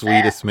okay. The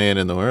sweetest man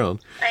in the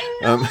world. I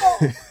know.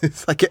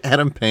 It's like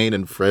Adam Payne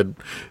and Fred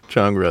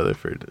Chung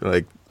Rutherford.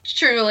 Like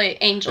truly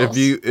angels.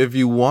 If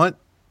you want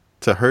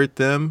to hurt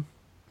them,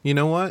 you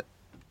know what?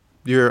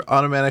 You're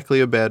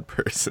automatically a bad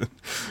person.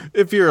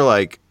 If you're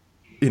like,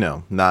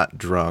 not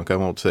drunk, I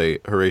won't say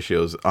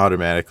Horatio's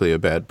automatically a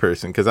bad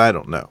person because I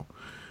don't know.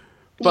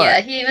 But,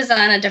 yeah, he was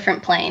on a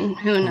different plane.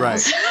 Who knows?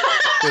 Right.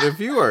 But if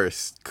you are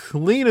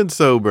clean and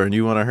sober and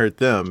you want to hurt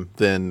them,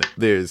 then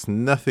there's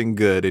nothing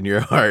good in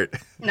your heart.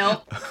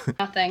 Nope,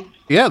 nothing.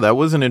 Yeah, that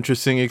was an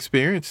interesting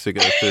experience to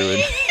go through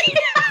and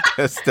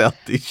test out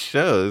these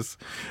shows.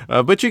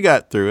 But you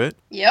got through it.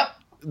 Yep.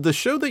 The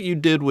show that you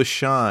did with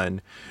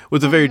Sean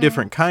was a very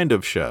different kind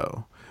of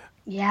show.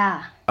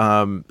 Yeah.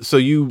 So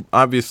you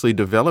obviously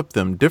developed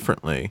them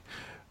differently.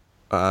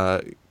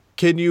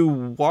 Can you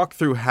walk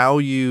through how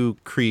you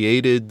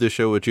created the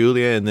show with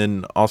Julia and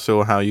then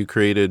also how you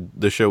created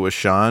the show with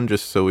Sean,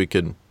 just so we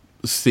can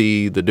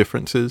see the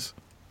differences?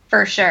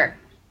 For sure.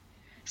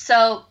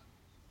 So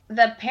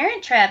the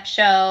Parent Trap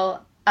show,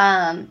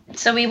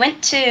 so we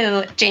went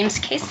to James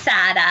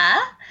Quesada,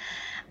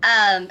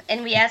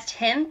 and we asked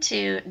him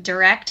to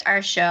direct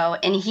our show,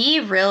 and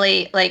he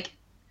really,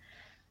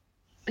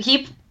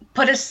 he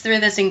put us through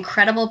this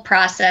incredible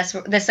process,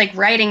 this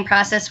writing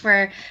process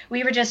where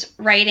we were just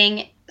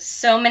writing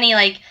so many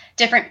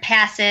different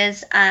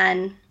passes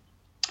on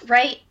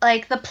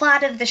the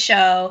plot of the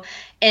show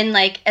in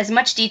as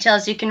much detail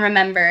as you can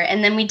remember.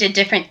 And then we did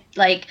different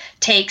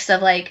takes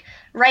of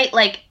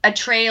write a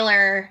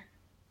trailer,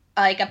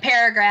 a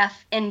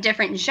paragraph in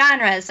different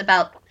genres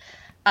about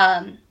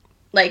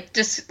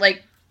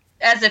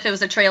as if it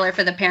was a trailer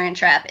for the Parent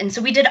Trap. And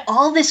so we did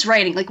all this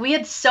writing. We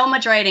had so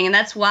much writing, and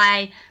that's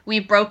why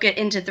we broke it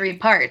into 3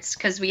 parts,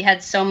 because we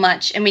had so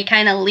much. And we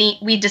kind of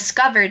we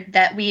discovered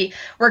that we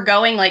were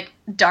going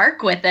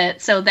dark with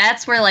it. So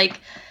that's where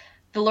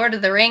the Lord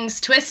of the Rings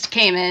twist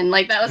came in.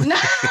 That was not,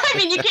 I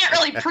mean, you can't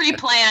really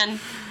pre-plan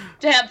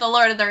to have the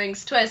Lord of the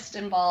Rings twist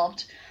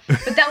involved.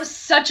 But that was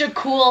such a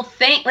cool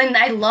thing. And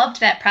I loved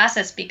that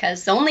process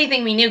because the only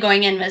thing we knew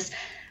going in was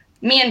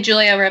me and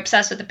Julia were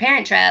obsessed with the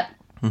Parent Trap.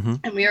 Mm-hmm.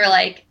 And we were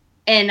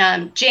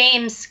and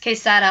James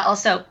Quesada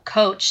also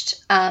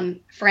coached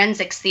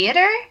forensics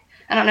theater.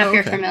 I don't know if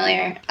you're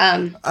familiar.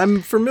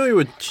 I'm familiar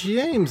with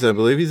James, I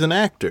believe. He's an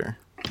actor.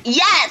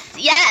 Yes.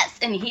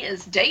 And he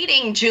is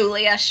dating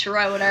Julia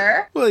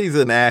Schroeder. Well, he's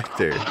an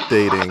actor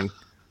dating.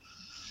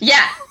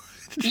 Yeah.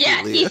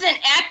 Yeah, he's an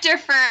actor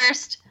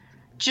first,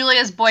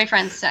 Julia's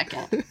boyfriend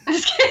second.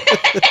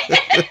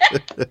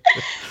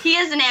 He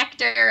is an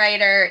actor,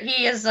 writer.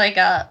 He is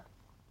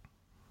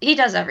he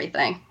does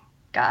everything.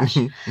 Gosh.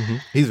 Mm-hmm.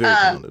 He's very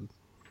talented.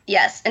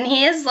 Yes, and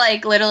he is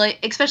literally,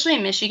 especially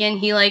in Michigan,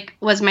 he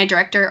was my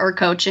director or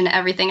coach in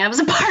everything I was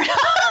a part of.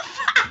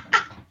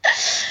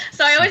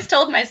 So I always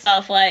told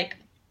myself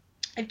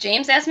if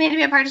James asked me to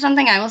be a part of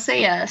something, I will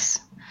say yes.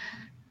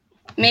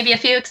 Maybe a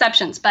few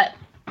exceptions, but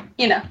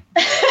But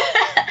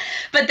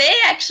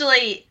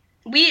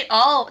we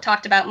all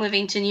talked about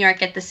moving to New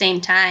York at the same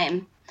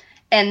time,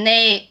 and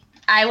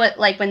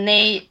when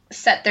they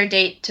set their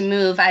date to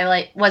move,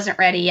 I wasn't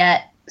ready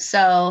yet.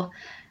 So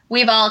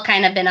we've all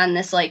kind of been on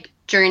this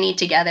journey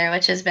together,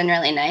 which has been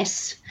really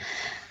nice.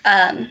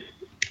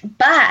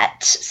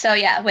 But so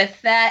yeah, with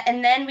that,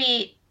 and then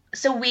we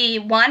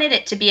wanted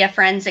it to be a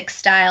forensic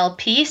style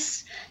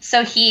piece.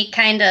 So he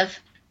helped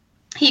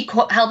he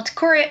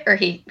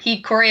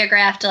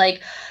choreographed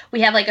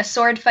we have a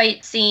sword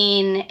fight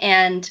scene,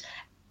 and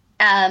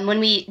when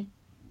we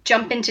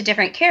jump into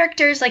different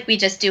characters, we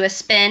just do a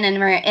spin and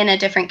we're in a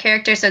different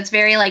character. So it's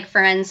very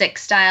forensic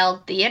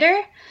style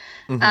theater.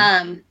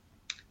 Mm-hmm.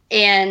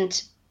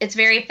 And it's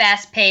very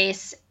fast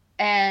paced,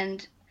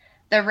 and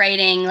the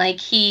writing,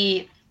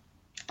 he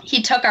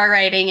took our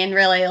writing and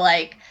really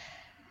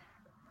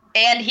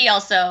and he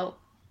also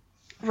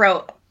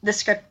wrote the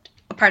script,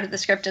 a part of the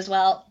script as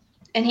well.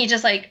 And he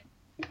just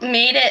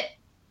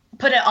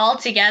put it all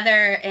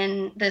together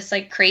in this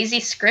crazy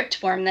script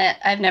form that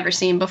I've never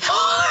seen before.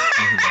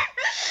 Mm-hmm.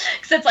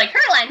 Cause it's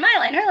her line, my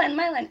line, her line,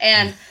 my line.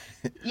 And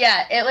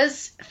yeah, it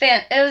was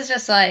it was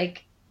just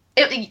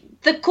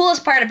the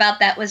coolest part about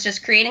that was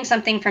just creating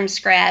something from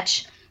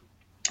scratch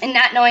and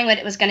not knowing what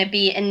it was going to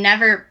be and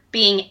never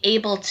being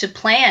able to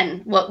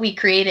plan what we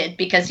created,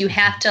 because you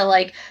have to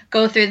like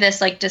go through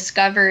this like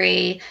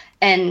discovery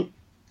and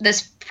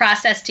this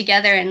process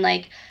together and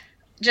like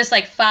just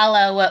like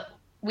follow what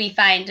we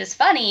find is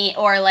funny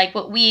or like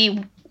what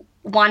we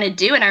want to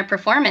do in our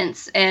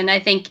performance. And I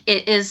think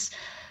it is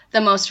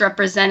the most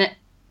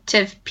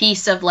representative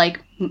piece of like,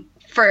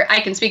 I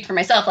can speak for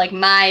myself, like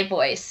my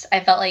voice. I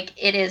felt like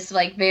it is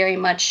like very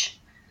much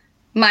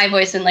my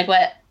voice and like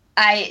what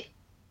I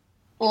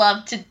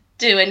love to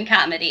do in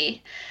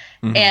comedy.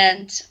 Mm-hmm.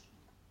 And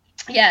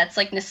yeah, it's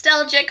like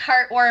nostalgic,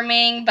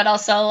 heartwarming, but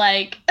also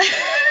like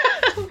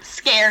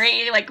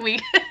scary. Like we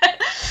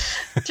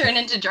turn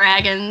into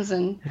dragons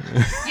and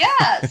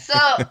yeah. So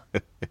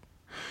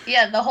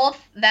yeah, that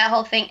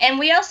whole thing. And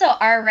we also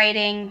are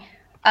writing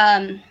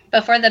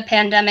before the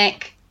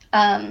pandemic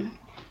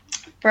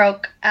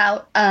broke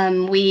out.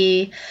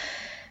 We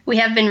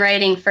have been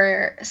writing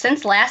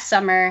since last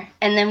summer,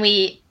 and then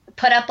we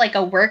put up like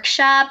a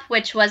workshop,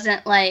 which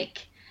wasn't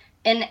like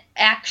an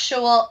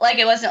actual, like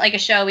it wasn't like a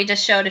show. We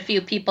just showed a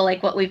few people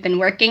like what we've been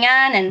working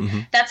on,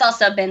 and that's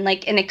also been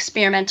like an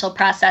experimental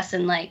process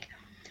in like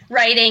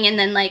writing and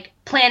then like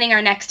planning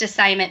our next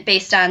assignment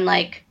based on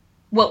like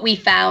what we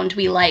found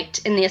we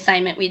liked in the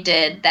assignment we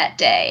did that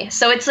day.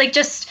 So it's like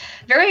just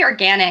very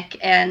organic,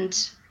 and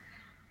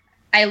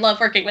I love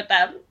working with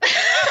them.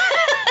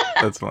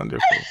 That's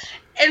wonderful.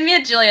 And me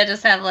and Julia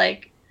just have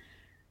like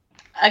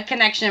a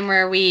connection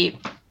where we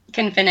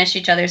can finish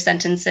each other's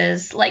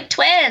sentences like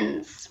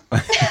twins.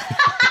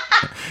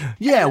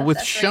 Yeah,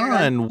 with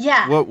Sean,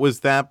 yeah. What was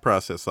that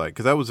process like?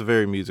 Because that was a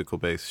very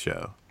musical-based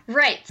show.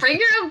 Right,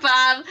 Finger and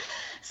Bob.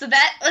 So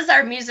that was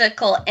our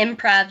musical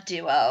improv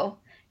duo.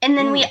 And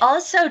then we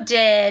also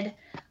did,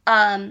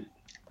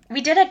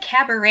 we did a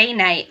cabaret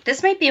night.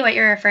 This might be what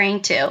you're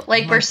referring to.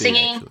 Like we're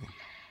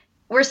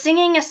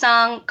singing a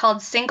song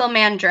called Single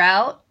Man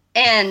Drought,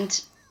 and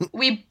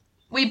we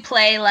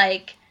play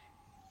like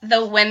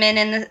the women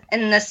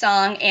in the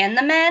song and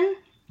the men.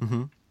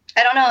 Mm-hmm.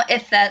 I don't know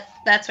if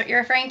that's what you're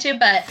referring to,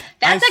 but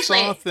that's actually...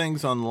 I saw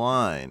things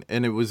online,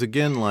 and it was,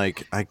 again,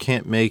 like, I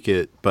can't make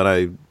it, but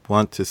I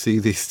want to see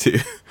these two.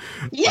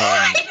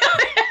 Yeah.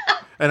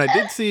 And I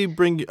did see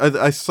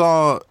I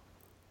saw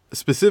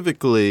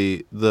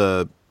specifically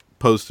the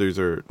posters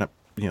or,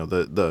 you know,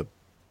 the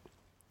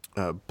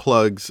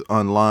plugs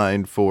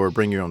online for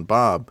Bring Your Own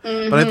Bob,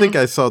 but I think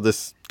I saw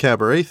this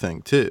cabaret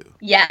thing, too.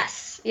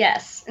 Yes.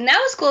 And that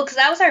was cool, because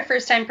that was our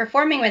first time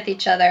performing with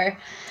each other.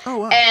 Oh,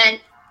 wow.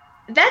 And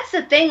that's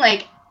the thing,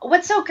 like,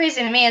 what's so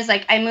crazy to me is,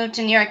 like, I moved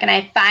to New York and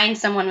I find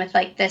someone with,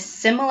 like, this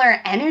similar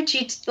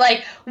energy.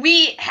 Like,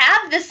 we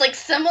have this, like,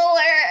 similar,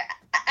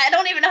 I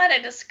don't even know how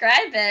to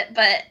describe it,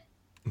 but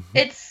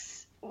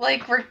it's,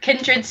 like, we're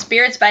kindred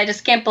spirits, but I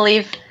just can't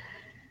believe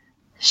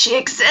she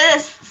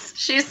exists.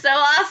 She's so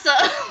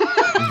awesome.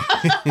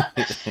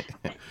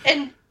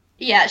 And,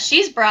 yeah,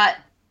 she's brought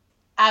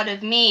out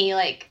of me,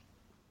 like,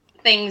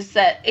 things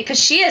that, because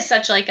she is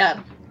such, like,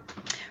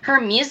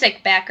 her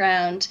music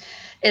background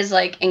is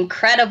like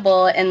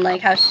incredible, and like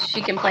how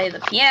she can play the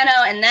piano,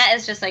 and that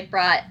is just like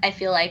brought, I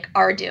feel like,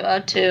 our duo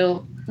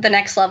to the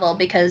next level,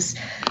 because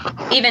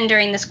even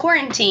during this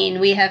quarantine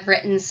we have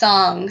written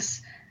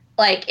songs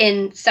like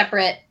in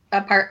separate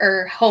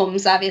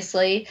homes,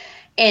 obviously,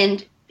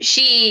 and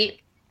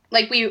she,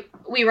 like,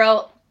 we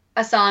wrote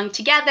a song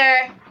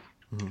together,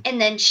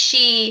 and then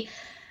she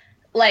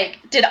like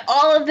did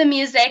all of the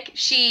music.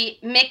 She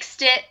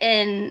mixed it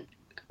in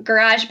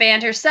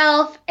GarageBand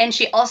herself, and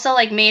she also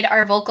like made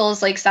our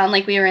vocals like sound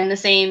like we were in the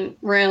same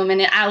room,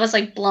 and I was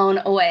like blown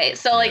away.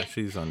 So like,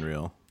 she's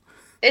unreal.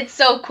 It's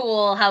so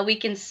cool how we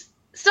can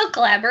still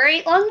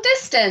collaborate long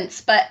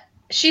distance, but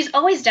she's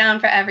always down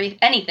for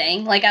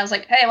anything. Like, I was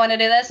like, hey, I want to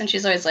do this, and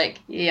she's always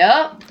like,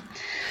 yep.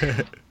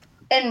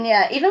 And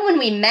yeah, even when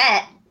we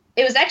met,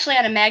 it was actually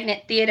on a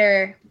Magnet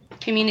Theater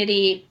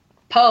community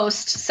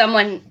post.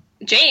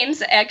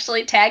 James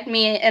actually tagged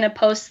me in a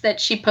post that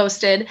she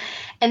posted,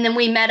 and then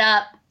we met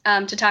up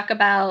to talk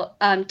about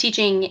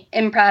teaching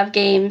improv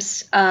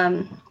games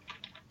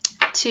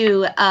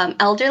to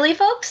elderly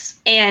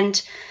folks,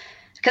 and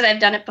because I've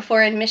done it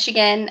before in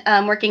Michigan,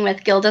 working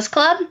with Gilda's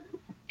Club,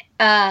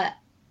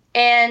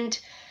 and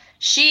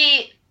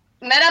she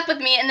met up with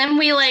me, and then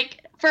we, like,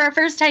 for our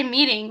first time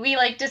meeting, we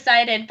like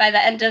decided by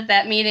the end of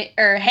that meeting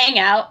or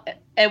hangout,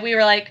 and we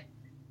were like,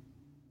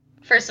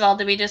 first of all,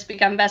 did we just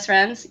become best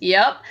friends?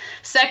 Yep.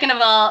 Second of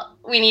all,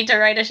 we need to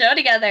write a show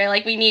together.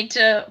 Like, we need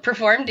to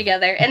perform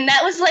together. And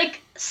that was, like,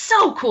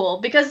 so cool.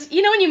 Because,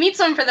 you know, when you meet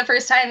someone for the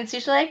first time, it's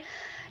usually, like,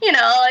 you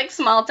know, like,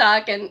 small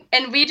talk. And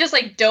we just,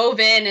 like,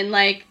 dove in and,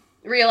 like,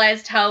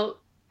 realized how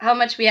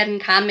much we had in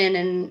common.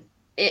 And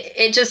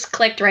it just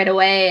clicked right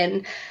away.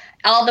 And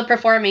all the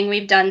performing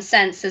we've done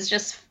since has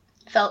just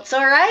felt so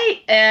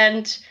right.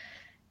 And,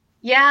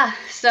 yeah,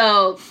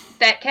 so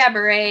that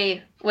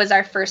cabaret was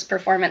our first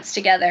performance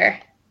together,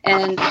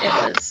 and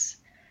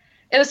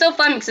it was so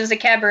fun because it was a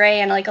cabaret,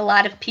 and like a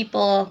lot of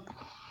people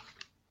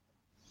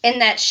in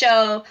that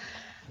show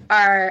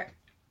are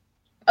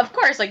of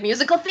course, like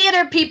musical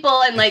theater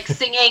people and like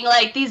singing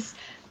like these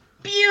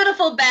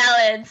beautiful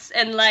ballads,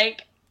 and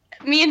like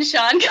me and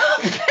Sean go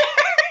there.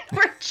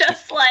 We're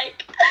just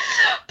like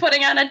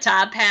putting on a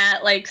top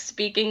hat, like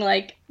speaking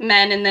like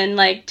men, and then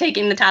like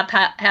taking the top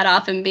hat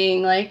off and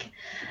being like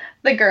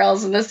the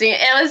girls in the scene.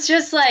 It was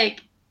just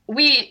like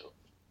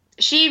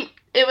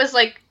it was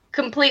like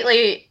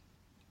completely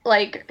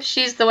like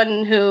she's the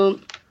one who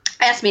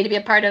asked me to be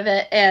a part of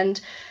it, and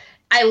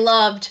I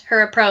loved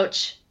her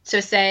approach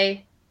to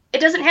say it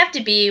doesn't have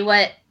to be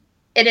what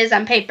it is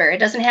on paper. It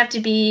doesn't have to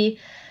be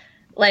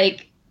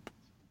like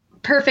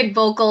perfect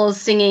vocals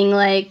singing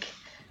like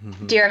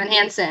Dear Evan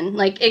Hansen.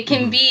 Like it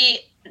can be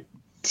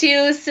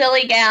two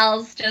silly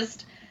gals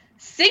just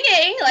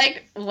singing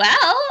like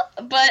well,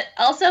 but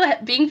also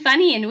being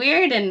funny and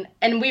weird,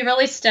 and we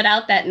really stood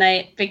out that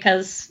night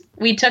because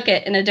we took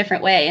it in a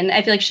different way, and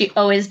I feel like she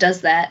always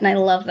does that, and I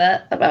love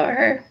that about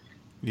her.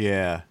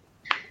 Yeah,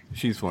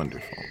 she's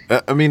wonderful.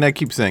 I mean, I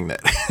keep saying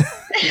that.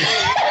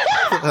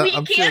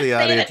 I'm sure the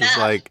audience is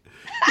like,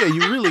 yeah, you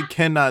really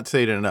cannot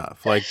say it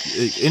enough. Like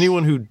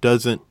anyone who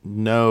doesn't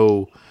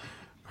know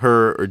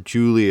her or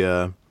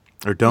Julia,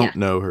 or don't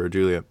know her or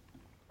Julia,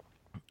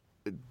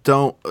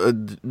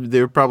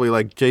 they're probably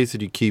like,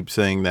 Jason, you keep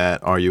saying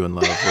that. Are you in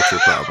love? What's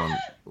your problem?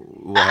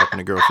 What happened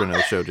to Girlfriend of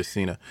the Show,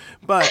 Justina?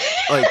 But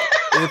like,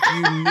 if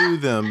you knew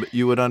them,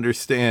 you would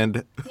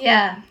understand.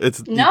 Yeah,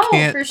 you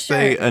can't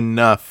say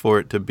enough for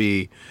it to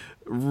be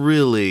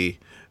really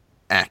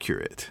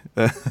accurate.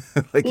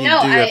 Like you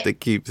have to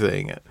keip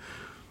saying it.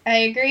 I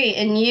agree,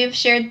 and you've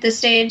shared the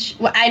stage.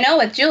 Well, I know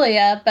with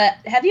Julia, but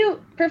have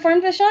you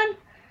performed with Sean?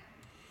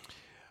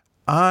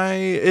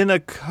 In a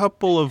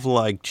couple of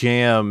like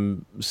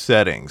jam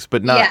settings,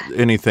 but not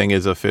anything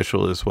as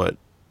official as what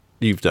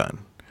you've done.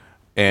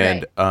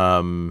 And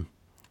and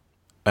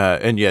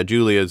yeah,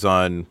 Julia's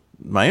on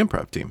my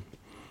improv team.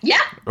 Yeah.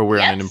 Or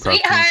we're on an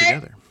improv team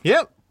together.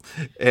 Yep.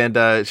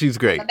 And she's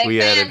great.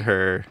 We added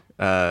her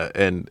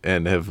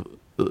and have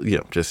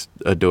just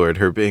adored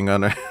her being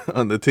on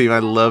the team. I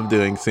love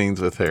doing scenes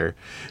with her.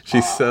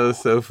 She's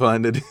so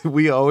fun to do.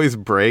 We always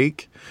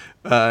break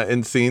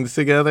in scenes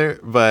together,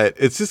 but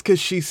it's just because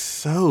she's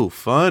so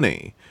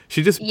funny.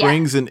 She just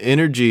brings an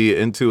energy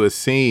into a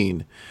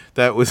scene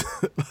that was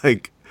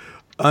like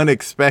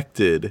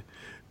unexpected,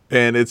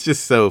 and it's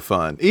just so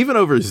fun. Even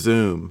over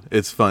Zoom,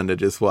 it's fun to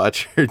just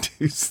watch her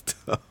do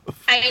stuff.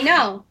 I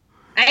know.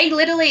 I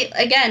literally,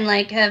 again,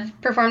 like have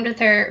performed with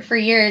her for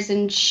years,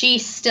 and she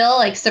still,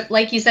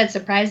 like you said,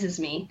 surprises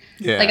me.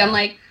 Yeah. Like I'm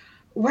like,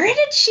 where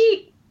did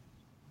she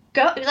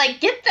go? Like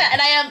get that?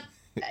 And I am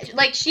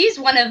like, she's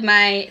one of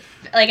my,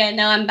 like, I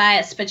know I'm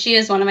biased, but she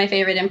is one of my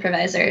favorite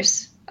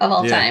improvisers of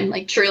all time.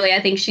 Like truly,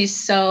 I think she's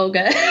so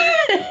good.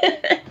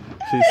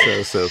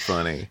 She's so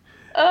funny.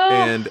 Oh.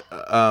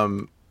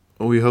 And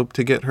we hope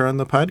to get her on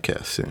the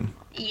podcast soon.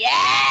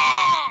 Yeah.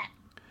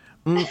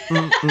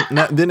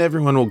 Now, then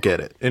everyone will get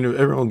it, and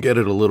everyone will get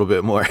it a little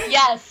bit more.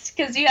 Yes,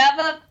 because you have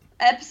a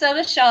episode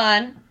with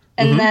Sean,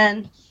 and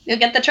then you'll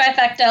get the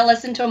trifecta.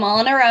 Listen to them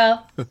all in a row.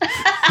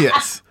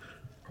 Yes.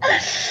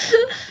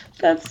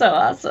 That's so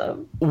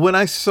awesome. When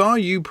I saw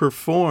you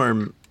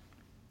perform,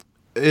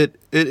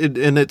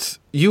 it's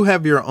you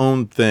have your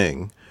own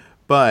thing,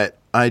 but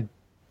I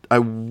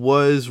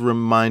was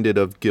reminded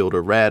of Gilda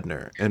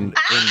Radner, and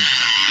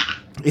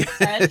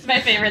that's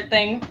my favorite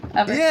thing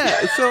ever.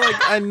 Yeah, so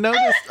like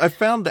I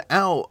found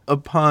out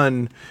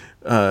upon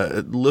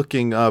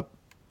looking up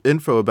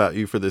info about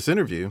you for this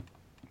interview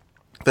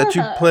that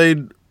you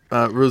played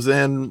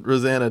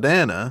Rosanna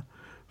Dana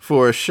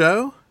for a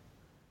show.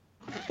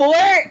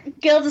 For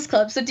Gilda's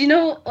Club. So do you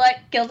know what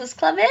Gilda's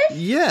Club is?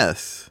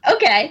 Yes.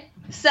 Okay.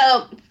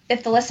 So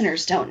if the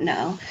listeners don't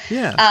know,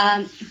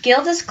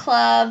 Gilda's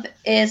Club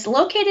is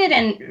located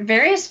in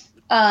various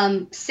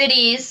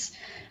cities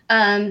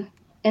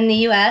in the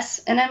U.S.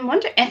 and I'm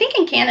wondering, I think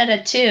in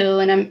Canada too,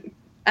 and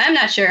I'm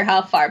not sure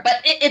how far, but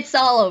it's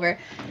all over.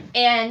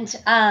 And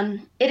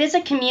it is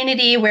a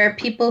community where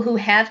people who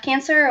have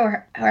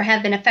cancer or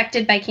have been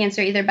affected by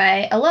cancer, either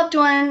by a loved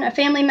one, a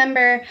family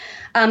member,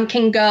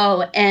 can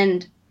go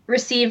and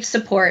receive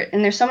support.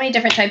 And there's so many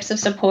different types of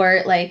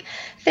support, like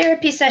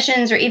therapy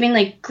sessions or even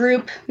like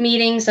group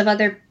meetings of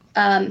other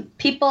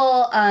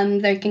people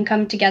that can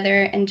come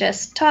together and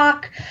just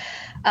talk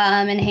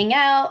and hang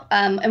out.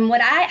 And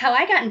how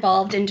I got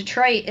involved in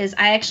Detroit is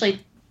I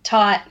actually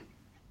taught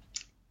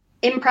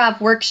improv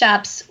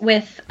workshops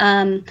with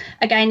a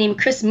guy named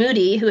Chris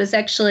Moody, who is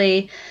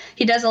actually,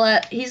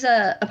 he's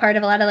a part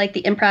of a lot of like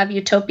the Improv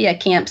Utopia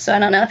camps. So I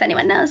don't know if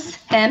anyone knows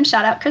him.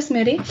 Shout out Chris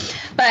Moody.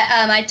 But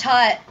I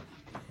taught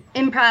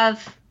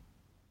improv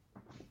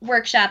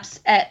workshops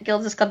at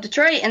Gilda's Club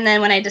Detroit. And then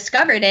when I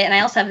discovered it, and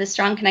I also have this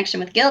strong connection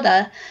with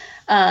Gilda,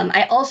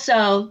 I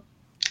also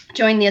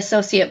joined the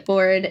associate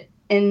board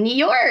in New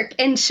York.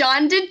 And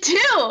Sean did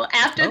too,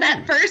 after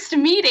that first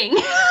meeting.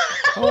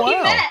 Oh, we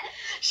wow. met.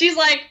 She's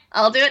like,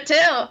 I'll do it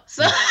too.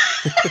 So,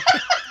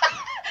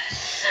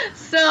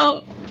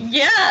 so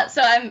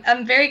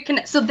I'm very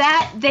connected. So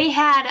that they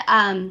had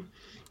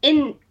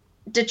in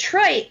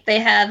Detroit, they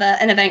have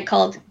an event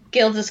called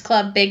Gilda's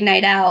Club Big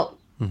Night Out.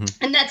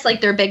 And that's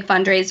like their big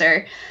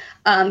fundraiser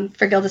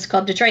for Gilda's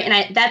Club Detroit.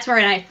 And that's where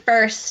I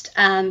first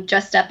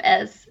dressed up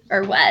as,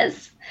 or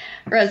was,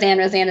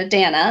 Rosanna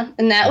Dana.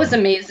 And that was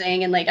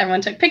amazing. And like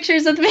everyone took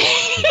pictures with me.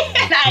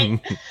 And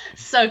I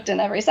soaked in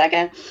every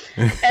second.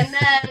 And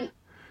then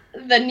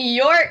the New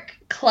York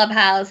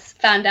Clubhouse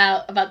found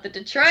out about the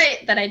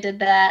Detroit that I did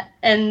that.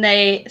 And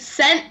they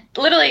sent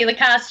literally the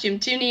costume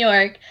to New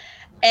York.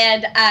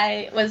 And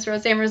I was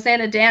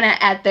Rosanna Dana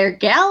at their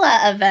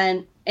gala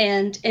event.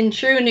 And in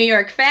true New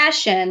York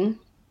fashion,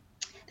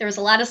 there was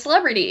a lot of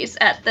celebrities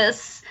at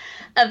this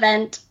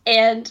event,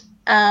 and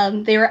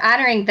they were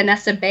honoring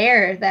Vanessa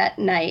Bayer that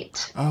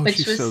night,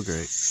 which was so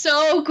great,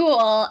 so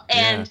cool.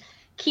 And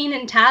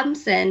Kenan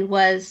Thompson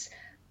was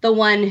the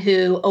one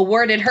who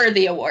awarded her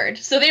the award,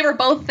 so they were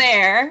both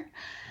there.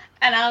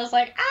 And I was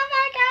like, oh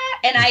my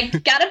god! And I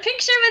got a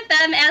picture with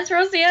them as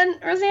Rosanna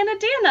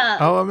Dana.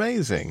 Oh,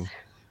 amazing!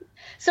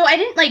 So I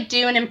didn't like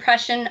do an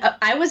impression.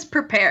 I was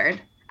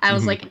prepared. I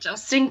was like,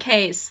 just in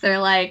case. They're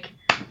like,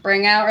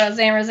 bring out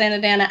Rosanna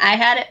Dana. I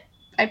had it.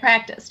 I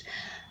practiced.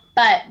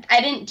 But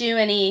I didn't do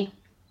any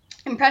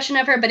impression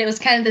of her, but it was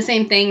kind of the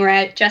same thing where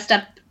I dressed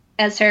up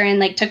as her and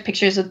like took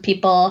pictures with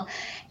people.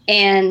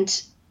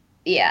 And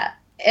yeah.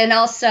 And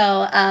also,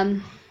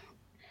 Alan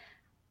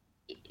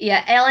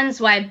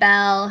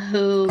Zweibel,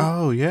 who...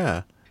 Oh,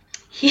 yeah.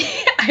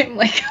 I'm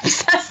like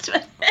obsessed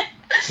with him.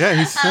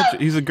 Yeah,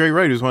 he's a great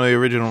writer. He's one of the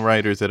original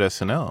writers at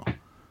SNL.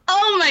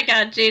 Oh my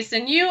god,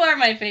 Jason, you are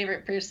my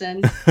favorite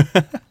person.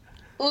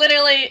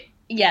 Literally,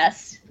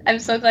 yes. I'm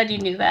so glad you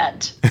knew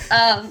that.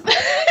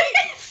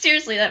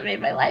 Seriously, that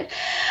made my life.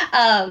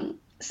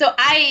 So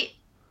I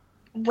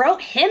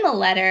wrote him a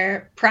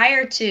letter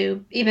prior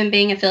to even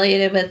being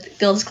affiliated with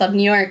Gilda's Club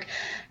New York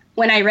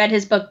when I read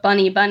his book,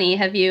 Bunny Bunny.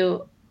 Have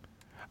you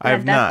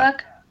read that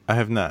book? I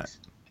have not.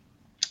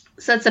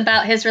 So it's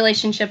about his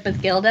relationship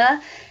with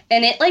Gilda.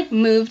 And it, like,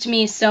 moved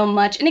me so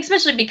much. And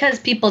especially because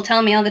people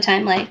tell me all the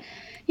time, like,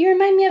 you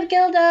remind me of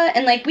Gilda.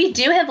 And, like, we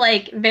do have,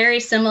 like,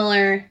 very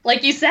similar,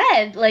 like you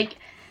said, like,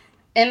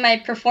 in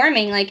my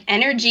performing, like,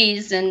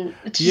 energies. And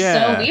it's just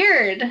so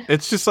weird.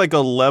 It's just, like, a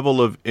level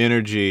of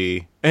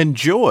energy and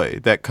joy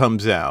that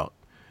comes out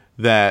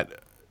that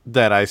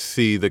I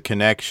see the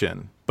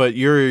connection. But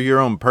you're your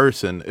own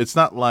person. It's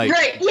not like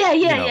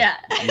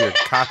you're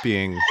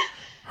copying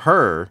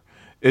her.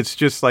 It's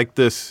just like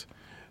that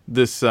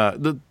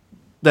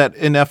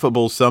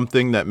ineffable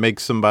something that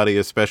makes somebody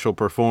a special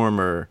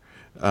performer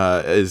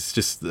is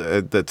just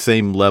at that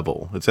same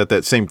level. It's at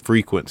that same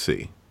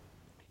frequency.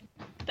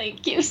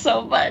 Thank you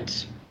so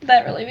much.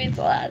 That really means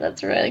a lot.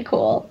 That's really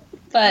cool.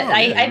 But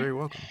you're very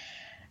welcome.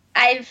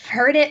 I've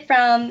heard it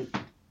from,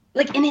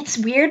 like, and it's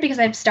weird because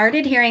I've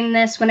started hearing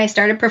this when I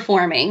started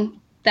performing,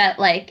 that,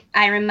 like,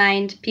 I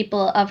remind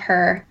people of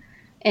her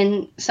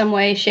in some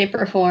way, shape,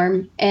 or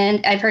form.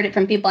 And I've heard it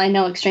from people I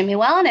know extremely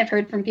well, and I've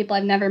heard from people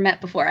I've never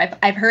met before.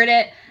 I've heard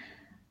it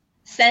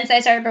since I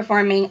started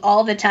performing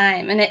all the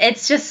time, and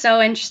it's just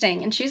so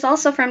interesting. And she's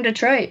also from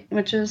Detroit,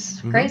 which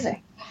is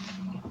crazy.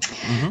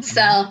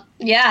 So,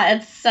 yeah,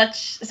 it's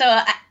such... So,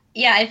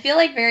 I feel,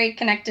 like, very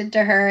connected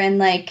to her, and,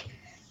 like,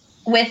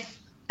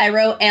 I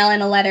wrote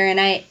Alan a letter, and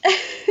I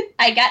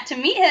got to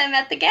meet him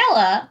at the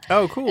gala.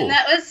 Oh, cool. And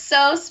that was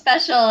so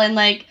special, and,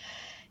 like,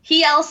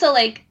 he also,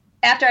 like,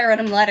 after I wrote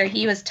him the letter,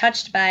 he was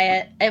touched by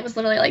it. It was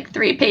literally like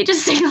 3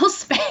 pages single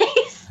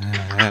space.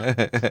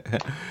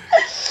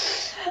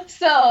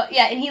 So,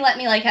 yeah, and he let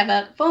me, like, have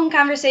a phone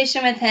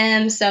conversation with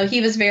him. So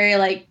he was very,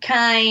 like,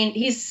 kind.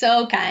 He's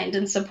so kind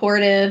and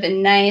supportive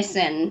and nice.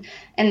 And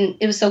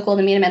it was so cool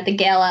to meet him at the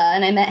gala.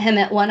 And I met him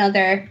at one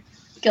other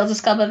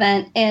Gilda's Club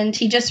event. And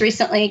he just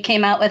recently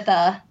came out with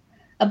a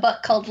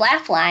book called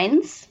Laugh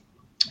Lines,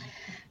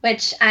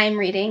 which I'm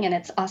reading, and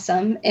it's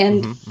awesome.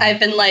 And I've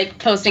been, like,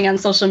 posting on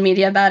social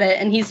media about it,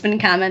 and he's been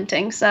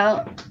commenting.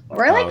 So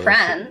we're, like,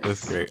 friends.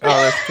 That's great. Oh,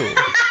 that's cool.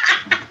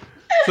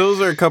 So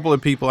those are a couple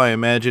of people I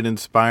imagine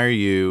inspire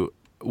you.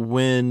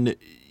 When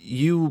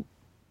you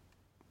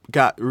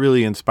got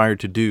really inspired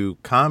to do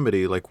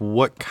comedy, like,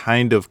 what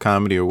kind of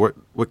comedy or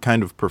what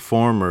kind of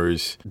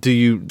performers do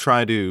you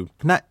try to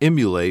not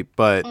emulate,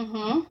 but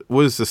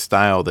what is the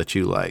style that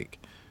you like?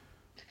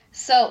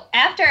 So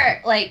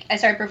after, like, I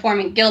started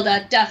performing,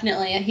 Gilda,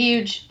 definitely a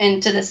huge,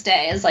 and to this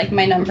day is, like,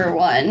 my number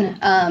one,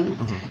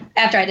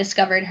 after I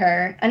discovered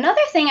her. Another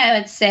thing I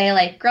would say,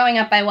 like, growing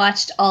up, I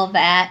watched all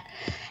that,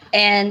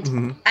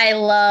 and I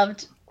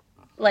loved,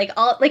 like,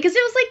 all, like, because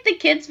it was, like, the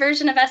kids'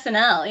 version of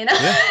SNL, you know?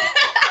 Yeah.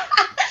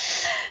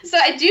 So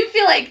I do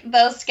feel like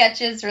those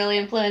sketches really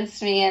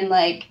influenced me, and,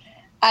 like,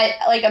 I,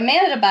 like,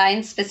 Amanda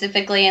Bynes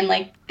specifically, and,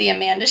 like, the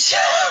Amanda Show.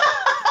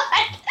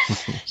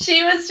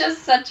 She was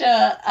just such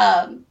a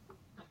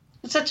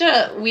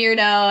weirdo,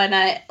 and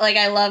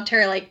I loved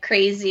her, like,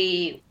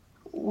 crazy,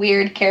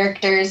 weird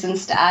characters and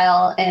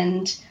style.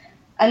 And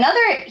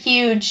another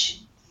huge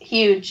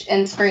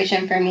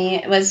inspiration for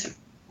me was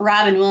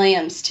Robin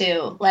Williams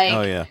too. Like,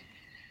 oh yeah.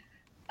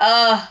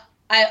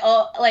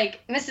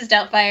 Like, Mrs.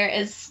 Doubtfire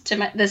is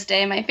to this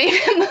day my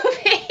favorite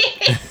movie.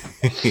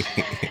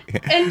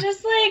 And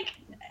just like,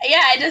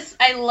 yeah,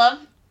 I love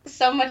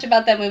so much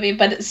about that movie,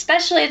 but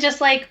especially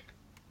just like,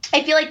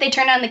 I feel like they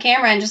turned on the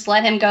camera and just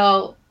let him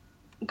go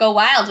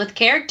wild with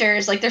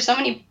characters. Like, there's so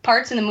many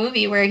parts in the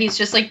movie where he's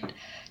just like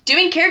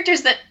doing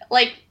characters that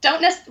like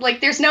don't necessarily,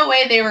 like, there's no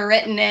way they were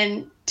written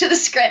in to the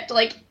script.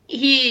 Like,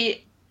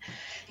 he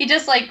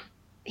just like,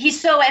 he's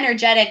so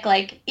energetic.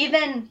 Like,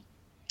 even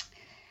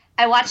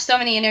I watched so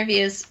many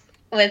interviews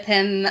with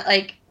him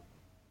like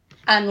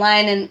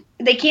online, and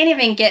they can't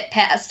even get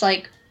past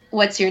like,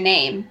 what's your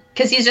name,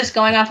 because he's just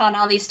going off on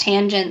all these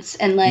tangents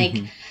and like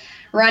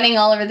running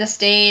all over the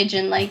stage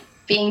and like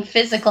being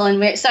physical and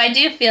weird. So I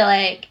do feel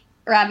like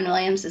Robin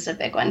Williams is a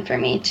big one for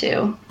me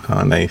too.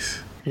 Oh, nice.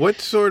 What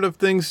sort of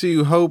things do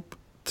you hope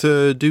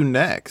to do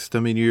next? I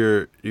mean,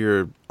 you're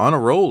on a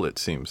roll, it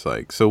seems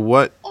like. So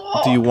what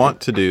do you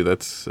want to do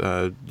that's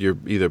you're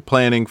either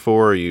planning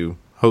for or you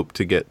hope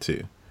to get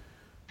to?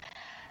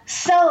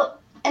 So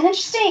an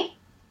interesting,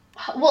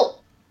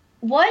 well,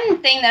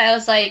 one thing that I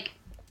was like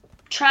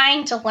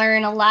trying to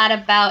learn a lot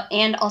about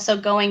and also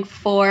going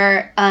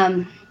for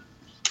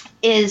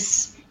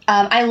is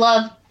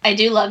I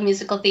do love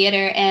musical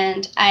theater,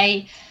 and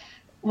I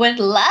would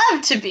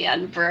love to be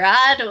on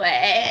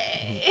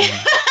Broadway.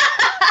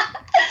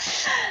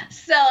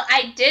 So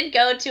I did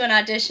go to an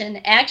audition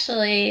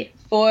actually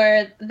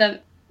for the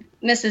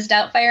Mrs.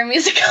 Doubtfire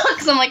musical,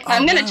 because I'm like,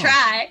 I'm going to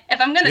try.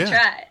 If I'm going to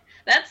try,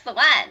 that's the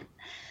one.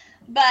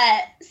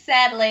 But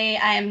sadly,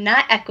 I am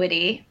not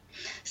equity.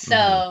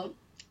 So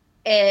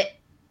I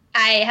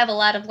have a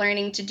lot of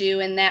learning to do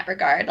in that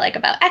regard, like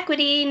about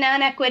equity,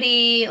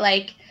 non-equity,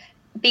 like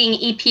being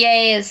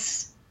EPA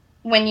is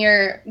when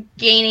you're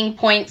gaining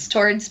points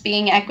towards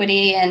being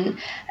equity. And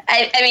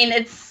I mean,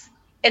 it's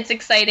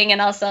exciting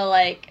and also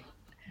like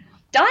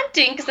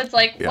daunting, because it's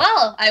like,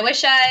 well, I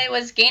wish I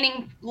was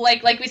gaining,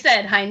 like we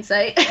said,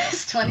 hindsight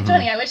is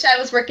 2020. I wish I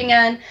was working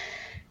on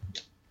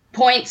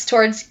points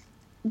towards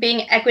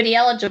being equity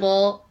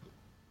eligible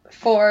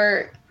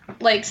for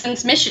like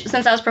since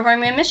I was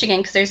performing in Michigan,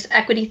 because there's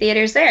equity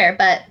theaters there,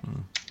 but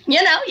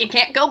you know, you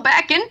can't go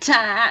back in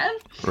time.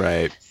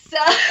 Right. So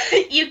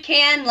you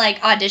can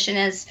like audition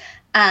as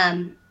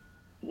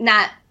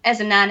not as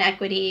a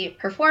non-equity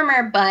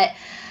performer, but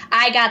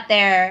I got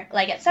there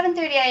like at 7:30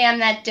 a.m.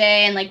 that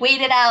day and like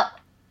waited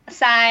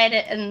outside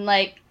and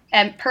like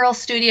at Pearl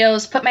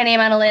Studios, put my name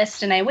on a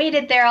list, and I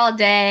waited there all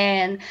day,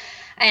 and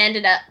I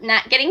ended up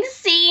not getting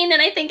seen,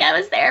 and I think I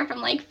was there from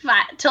like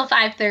 5 till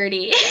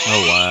 5:30.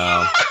 Oh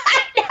wow!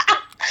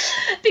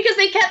 Because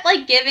they kept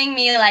like giving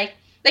me like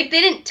they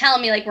didn't tell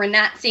me like, we're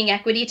not seeing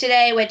equity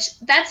today, which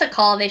that's a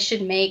call they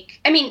should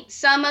make. I mean,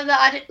 some of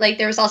the like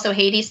there was also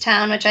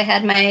Hadestown, which I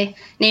had my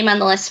name on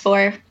the list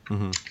for,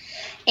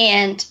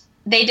 and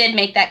they did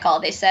make that call.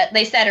 They said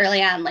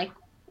early on like,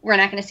 we're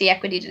not going to see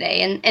equity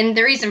today, and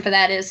the reason for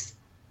that is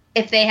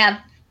if they have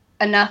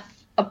enough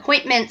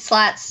appointment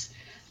slots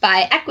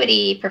by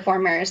equity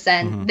performers,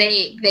 then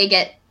they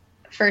get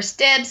first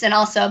dibs. And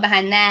also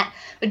behind that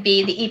would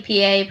be the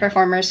EPA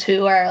performers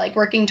who are like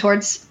working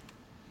towards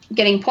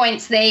getting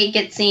points. They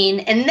get seen,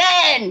 and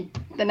then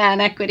the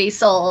non-equity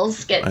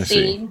souls get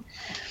seen.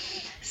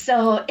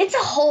 So it's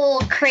a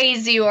whole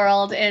crazy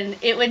world, and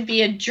it would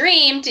be a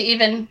dream to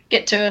even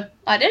get to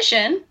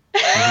audition.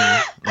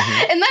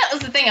 And that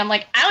was the thing. I'm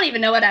like, I don't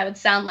even know what I would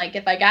sound like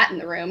if I got in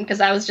the room, because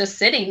I was just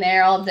sitting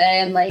there all day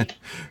and like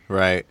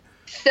right,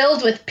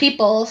 filled with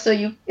people. So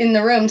you in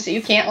the room, so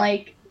you can't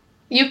like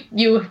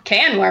you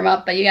can warm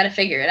up, but you got to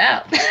figure it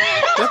out.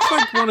 That's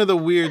like one of the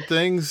weird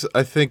things.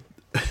 I think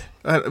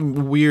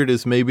weird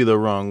is maybe the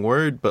wrong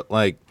word, but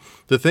like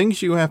the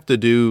things you have to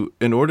do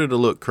in order to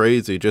look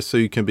crazy, just so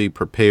you can be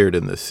prepared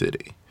in the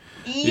city.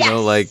 Yes. You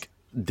know, like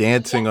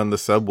dancing on the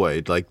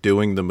subway, like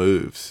doing the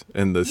moves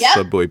in the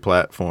subway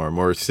platform,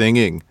 or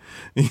singing,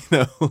 you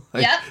know,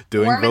 like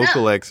doing warming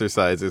vocal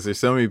exercises. There's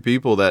so many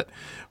people that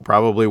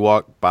probably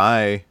walk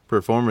by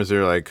performers,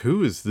 they're like,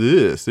 who is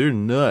this? They're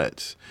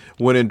nuts.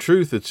 When in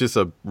truth, it's just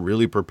a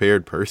really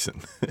prepared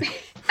person.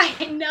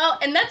 I know.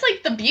 And that's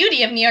like the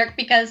beauty of New York,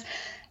 because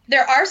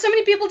there are so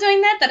many people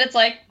doing that it's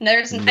like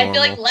there's normal. I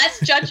feel like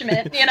less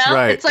judgment, you know?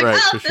 Right, it's like,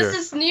 this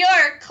is New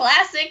York,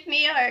 classic New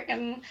York,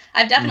 and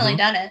I've definitely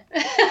done it.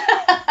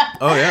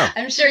 Oh yeah.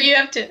 I'm sure you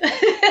have too.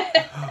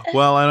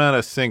 Well, I'm not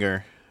a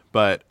singer,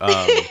 but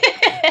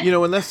you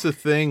know, and that's the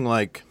thing,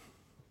 like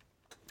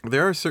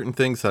there are certain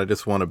things that I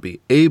just want to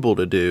be able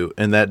to do,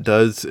 and that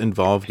does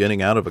involve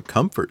getting out of a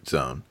comfort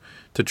zone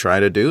to try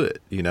to do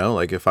it, you know?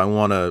 Like if I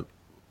want to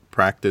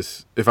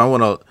practice, if I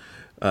want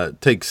to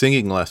take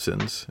singing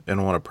lessons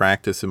and want to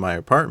practice in my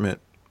apartment,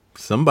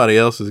 somebody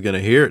else is going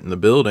to hear it in the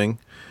building.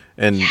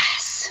 And,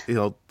 you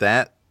know,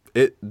 that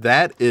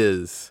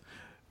is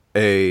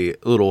a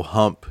little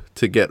hump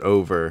to get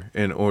over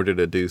in order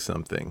to do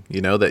something,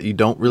 you know, that you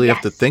don't really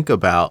have to think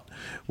about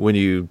when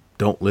you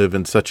don't live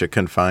in such a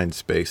confined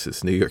space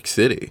as New York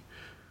City.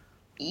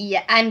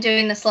 Yeah, I'm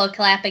doing the slow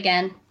clap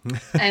again.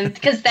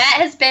 Because that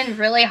has been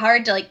really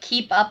hard to like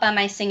keep up on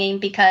my singing,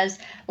 because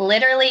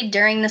literally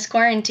during this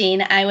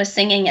quarantine, I was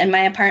singing in my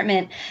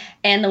apartment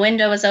and the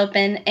window was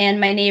open, and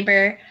my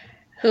neighbor,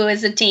 who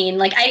is a teen,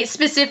 like I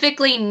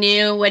specifically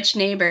knew which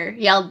neighbor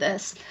yelled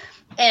this,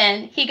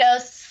 and he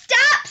goes,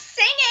 "Stop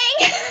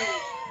singing!"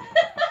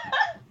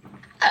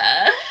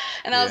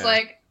 And I was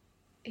like,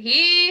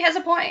 he has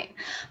a point.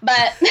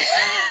 But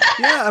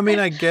yeah, I mean,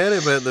 I get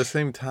it, but at the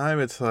same time,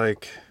 it's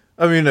like,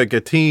 I mean, like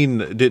a teen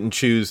didn't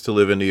choose to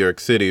live in New York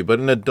City, but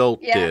an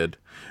adult did.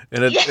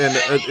 And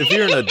if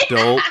you're an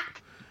adult,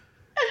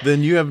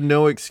 then you have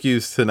no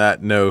excuse to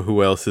not know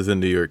who else is in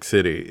New York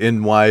City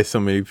and why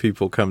so many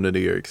people come to New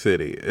York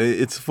City.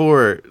 It's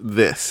for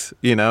this,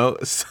 you know?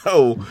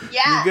 So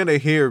you're going to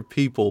hear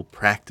people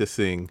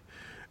practicing,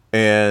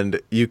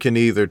 and you can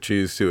either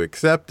choose to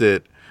accept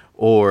it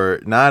or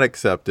not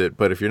accept it.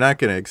 But if you're not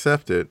going to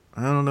accept it,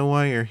 I don't know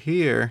why you're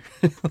here.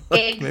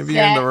 Maybe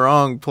you're in the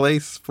wrong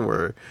place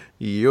for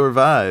your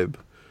vibe.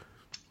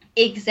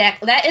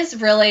 Exactly. That is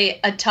really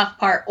a tough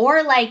part.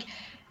 Or like,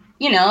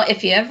 you know,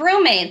 if you have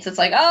roommates, it's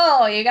like,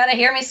 oh, you got to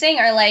hear me sing.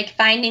 Or like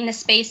finding the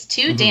space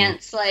to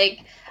dance.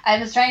 Like I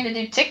was trying to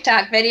do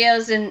TikTok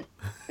videos in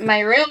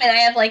my room, and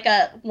I have like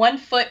a 1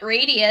 foot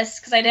radius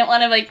because I didn't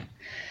want to like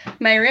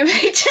my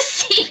roommate to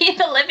see me in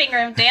the living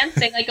room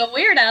dancing like a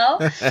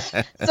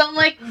weirdo. So I'm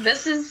like,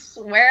 this is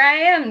where I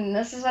am.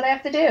 This is what I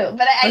have to do.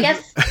 But I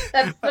guess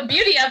that's the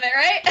beauty of it,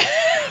 right?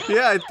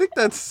 Yeah, I think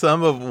that's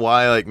some of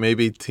why like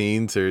maybe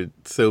teens are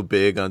so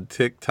big on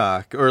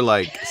TikTok, or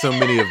like so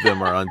many of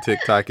them are on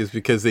TikTok, is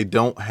because they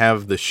don't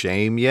have the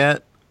shame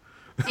yet.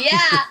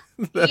 Yeah.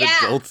 that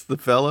adults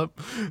develop.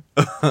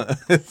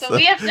 So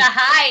we have to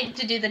hide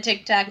to do the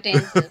TikTok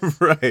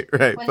dances. Right.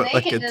 When but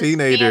like a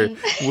teenager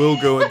will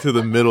go into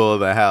the middle of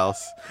the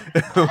house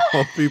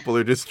while people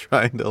are just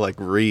trying to like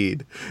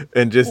read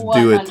and just 100%.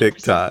 Do a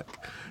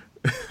TikTok.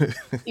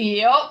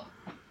 Yep.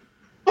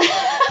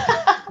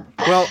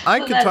 Well,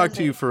 I could talk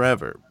to you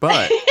forever,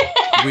 but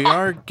we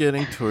are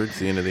getting towards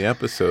the end of the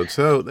episode,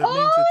 so that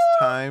means it's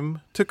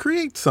time to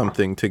create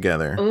something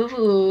together.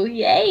 Ooh,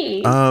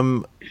 yay.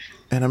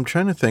 And I'm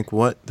trying to think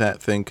what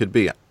that thing could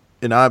be.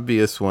 An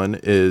obvious one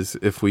is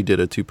if we did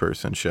a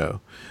 2-person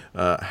show.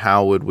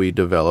 How would we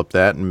develop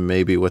that, and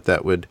maybe what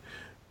that would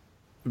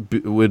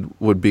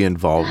be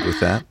involved with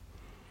that?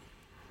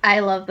 I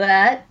love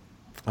that.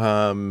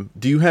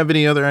 Do you have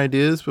any other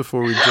ideas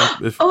before we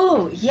jump?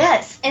 Oh,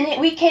 yes.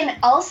 And we can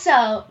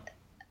also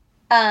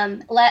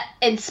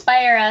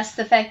inspire us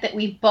the fact that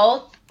we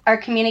both are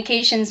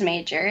communications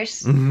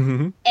majors,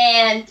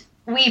 and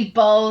we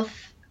both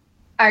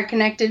are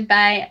connected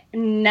by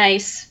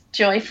nice,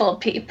 joyful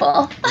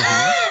people.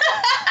 I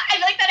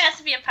feel like that has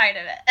to be a part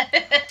of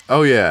it.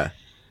 Oh, yeah.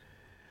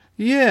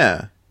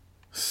 Yeah.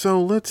 So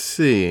let's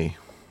see.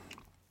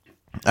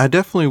 I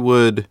definitely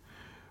would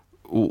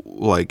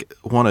like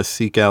want to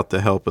seek out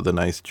the help of the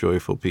nice,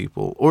 joyful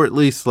people, or at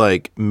least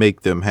like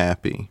make them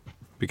happy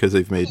because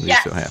they've made me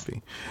so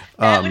happy.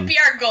 That would be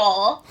our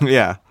goal.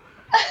 Yeah.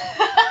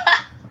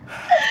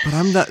 But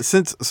I'm not,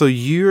 so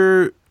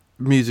you're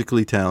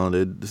musically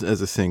talented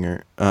as a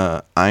singer.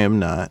 I am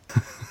not.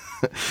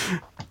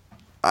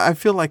 I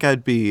feel like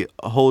I'd be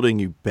holding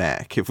you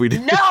back if we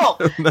didn't. No,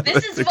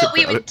 this is what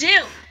we would do.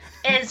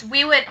 Is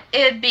it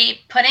would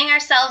be putting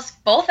ourselves,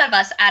 both of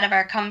us, out of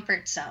our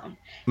comfort zone.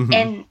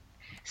 And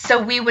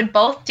so we would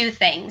both do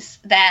things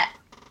that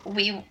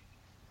we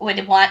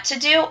would want to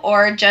do,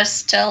 or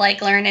just to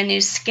like learn a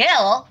new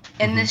skill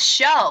in this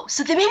show.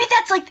 So then maybe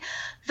that's like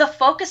the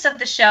focus of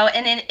the show,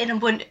 and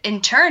it would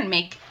in turn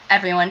make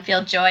everyone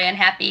feel joy and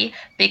happy,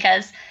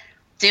 because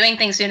doing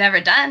things we've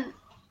never done,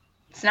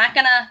 it's not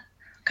gonna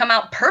come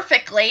out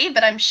perfectly,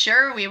 but I'm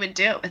sure we would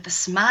do it with a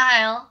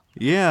smile.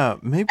 Yeah,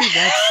 maybe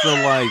that's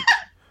the like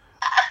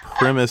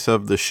premise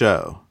of the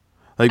show.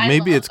 Like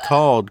maybe it's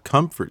called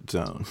Comfort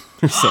Zone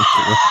or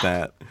something like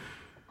that.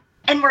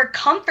 And we're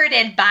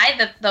comforted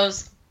by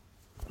those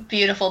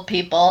beautiful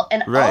people,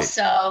 and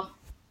also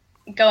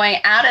going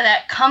out of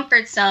that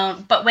comfort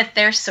zone, but with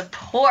their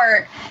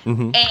support.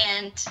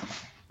 And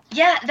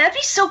yeah, that'd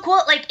be so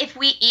cool. Like if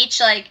we each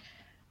like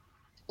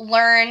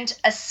learned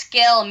a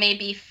skill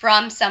maybe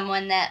from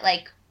someone that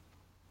like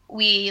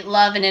we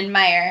love and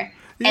admire,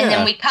 and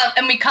then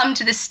we come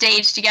to the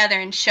stage together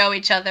and show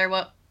each other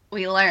what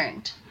we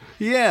learnned.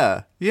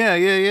 Yeah.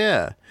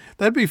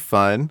 That'd be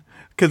fun.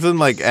 Because then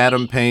like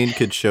Adam Payne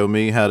could show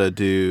me how to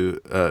do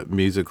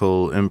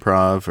musical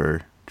improv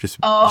or just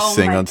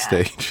sing on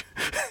stage.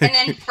 And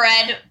then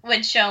Fred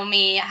would show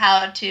me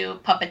how to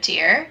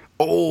puppeteer.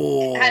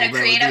 Oh, how to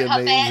create a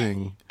puppet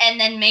and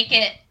then make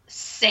it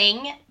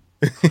sing.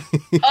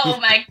 Oh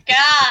my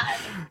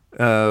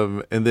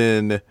God. And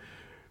then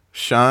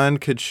Sean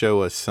could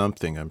show us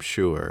something, I'm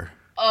sure.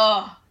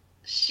 Oh,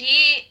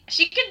 she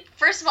could.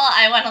 First of all,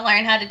 I want to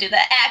learn how to do the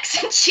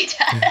accent she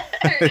does.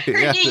 Her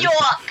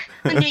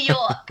New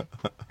York.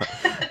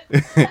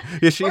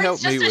 Yeah, she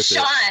helped me with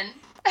Sean.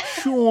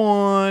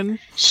 Sean.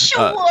 She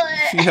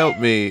helped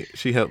me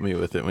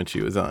with it when she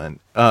was on.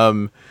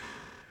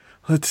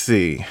 Let's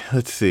see.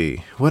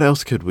 What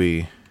else could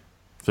we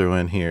throw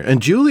in here?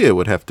 And Julia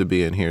would have to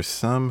be in here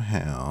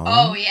somehow.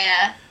 Oh,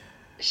 yeah.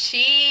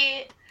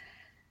 She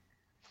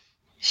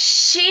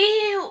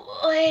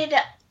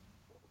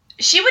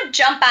would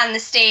jump on the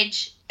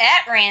stage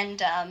at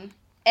random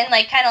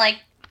and kind of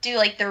do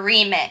the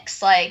remix.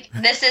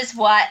 This is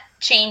what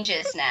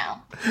changes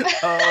now.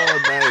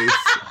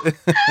 Oh,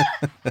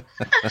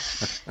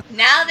 nice.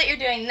 Now that you're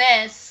doing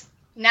this,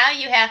 now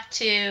you have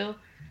to,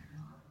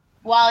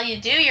 while you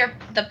do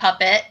the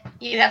puppet,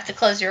 you have to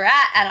close your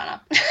eye. I don't know.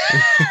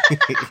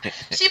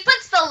 She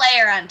puts the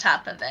layer on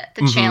top of it,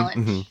 the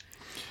challenge. Mm-hmm.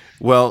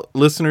 Well,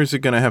 listeners are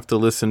going to have to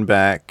listen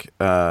back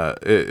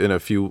in a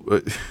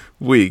few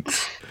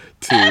weeks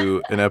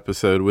to an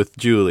episode with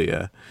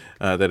Julia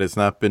that has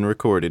not been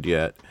recorded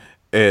yet,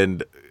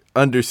 and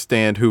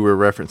understand who we're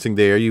referencing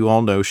there. You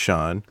all know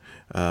Sean,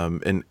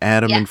 and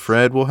Adam and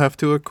Fred will have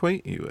to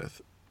acquaint you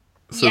with,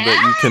 so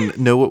that you can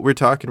know what we're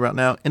talking about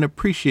now and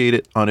appreciate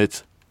it on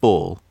its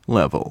full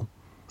level.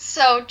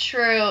 So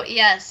true,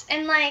 yes.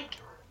 And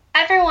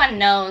everyone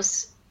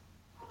knows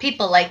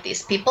people like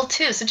these people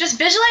too. So just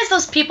visualize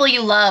those people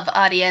you love,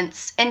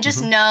 audience, and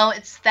just know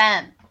it's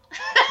them.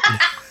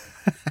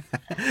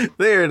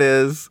 There it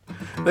is.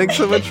 Thanks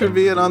so much for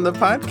being on the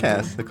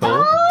podcast,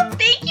 Nicole. Oh,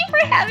 thank you for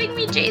having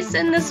me,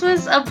 Jason. This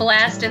was a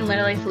blast and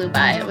literally flew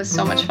by. It was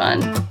so much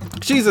fun.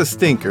 She's a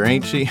stinker,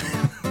 ain't she?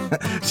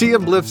 She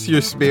uplifts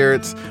your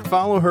spirits.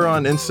 Follow her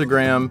on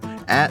Instagram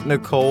at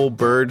Nicole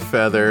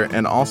Birdfeather,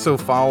 and also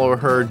follow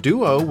her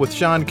duo with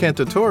Sean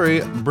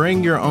Cantatori,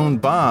 Bring Your Own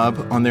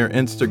Bob, on their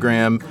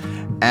Instagram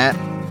at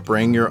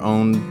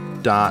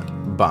bringyourown.bob.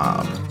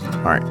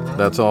 All right,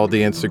 that's all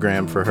the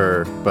Instagram for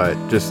her, but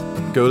just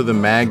go to the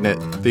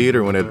Magnet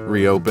Theater when it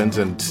reopens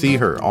and see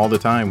her all the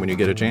time when you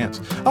get a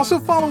chance. Also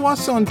follow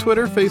us on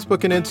Twitter,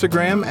 Facebook, and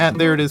Instagram at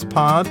There It Is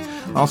Pod.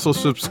 Also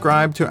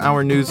subscribe to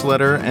our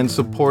newsletter and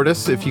support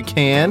us if you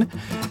can.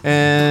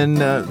 And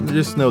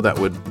just know that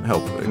would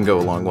help and go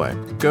a long way.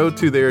 Go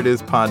to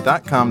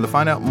thereitispod.com to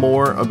find out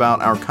more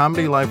about our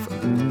Comedy Life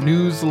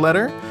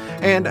newsletter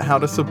and how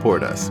to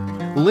support us.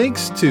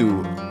 Links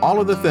to all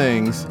of the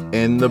things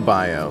in the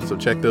bio, so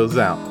check those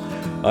out.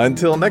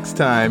 Until next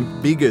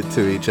time, be good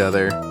to each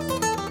other.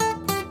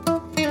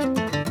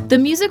 The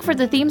music for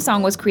the theme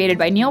song was created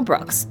by Neil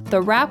Brooks.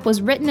 The rap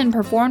was written and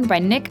performed by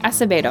Nick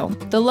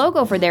Acevedo. The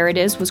logo for There It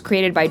Is was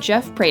created by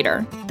Jeff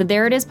Prater. The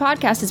There It Is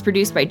podcast is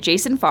produced by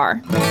Jason Farr.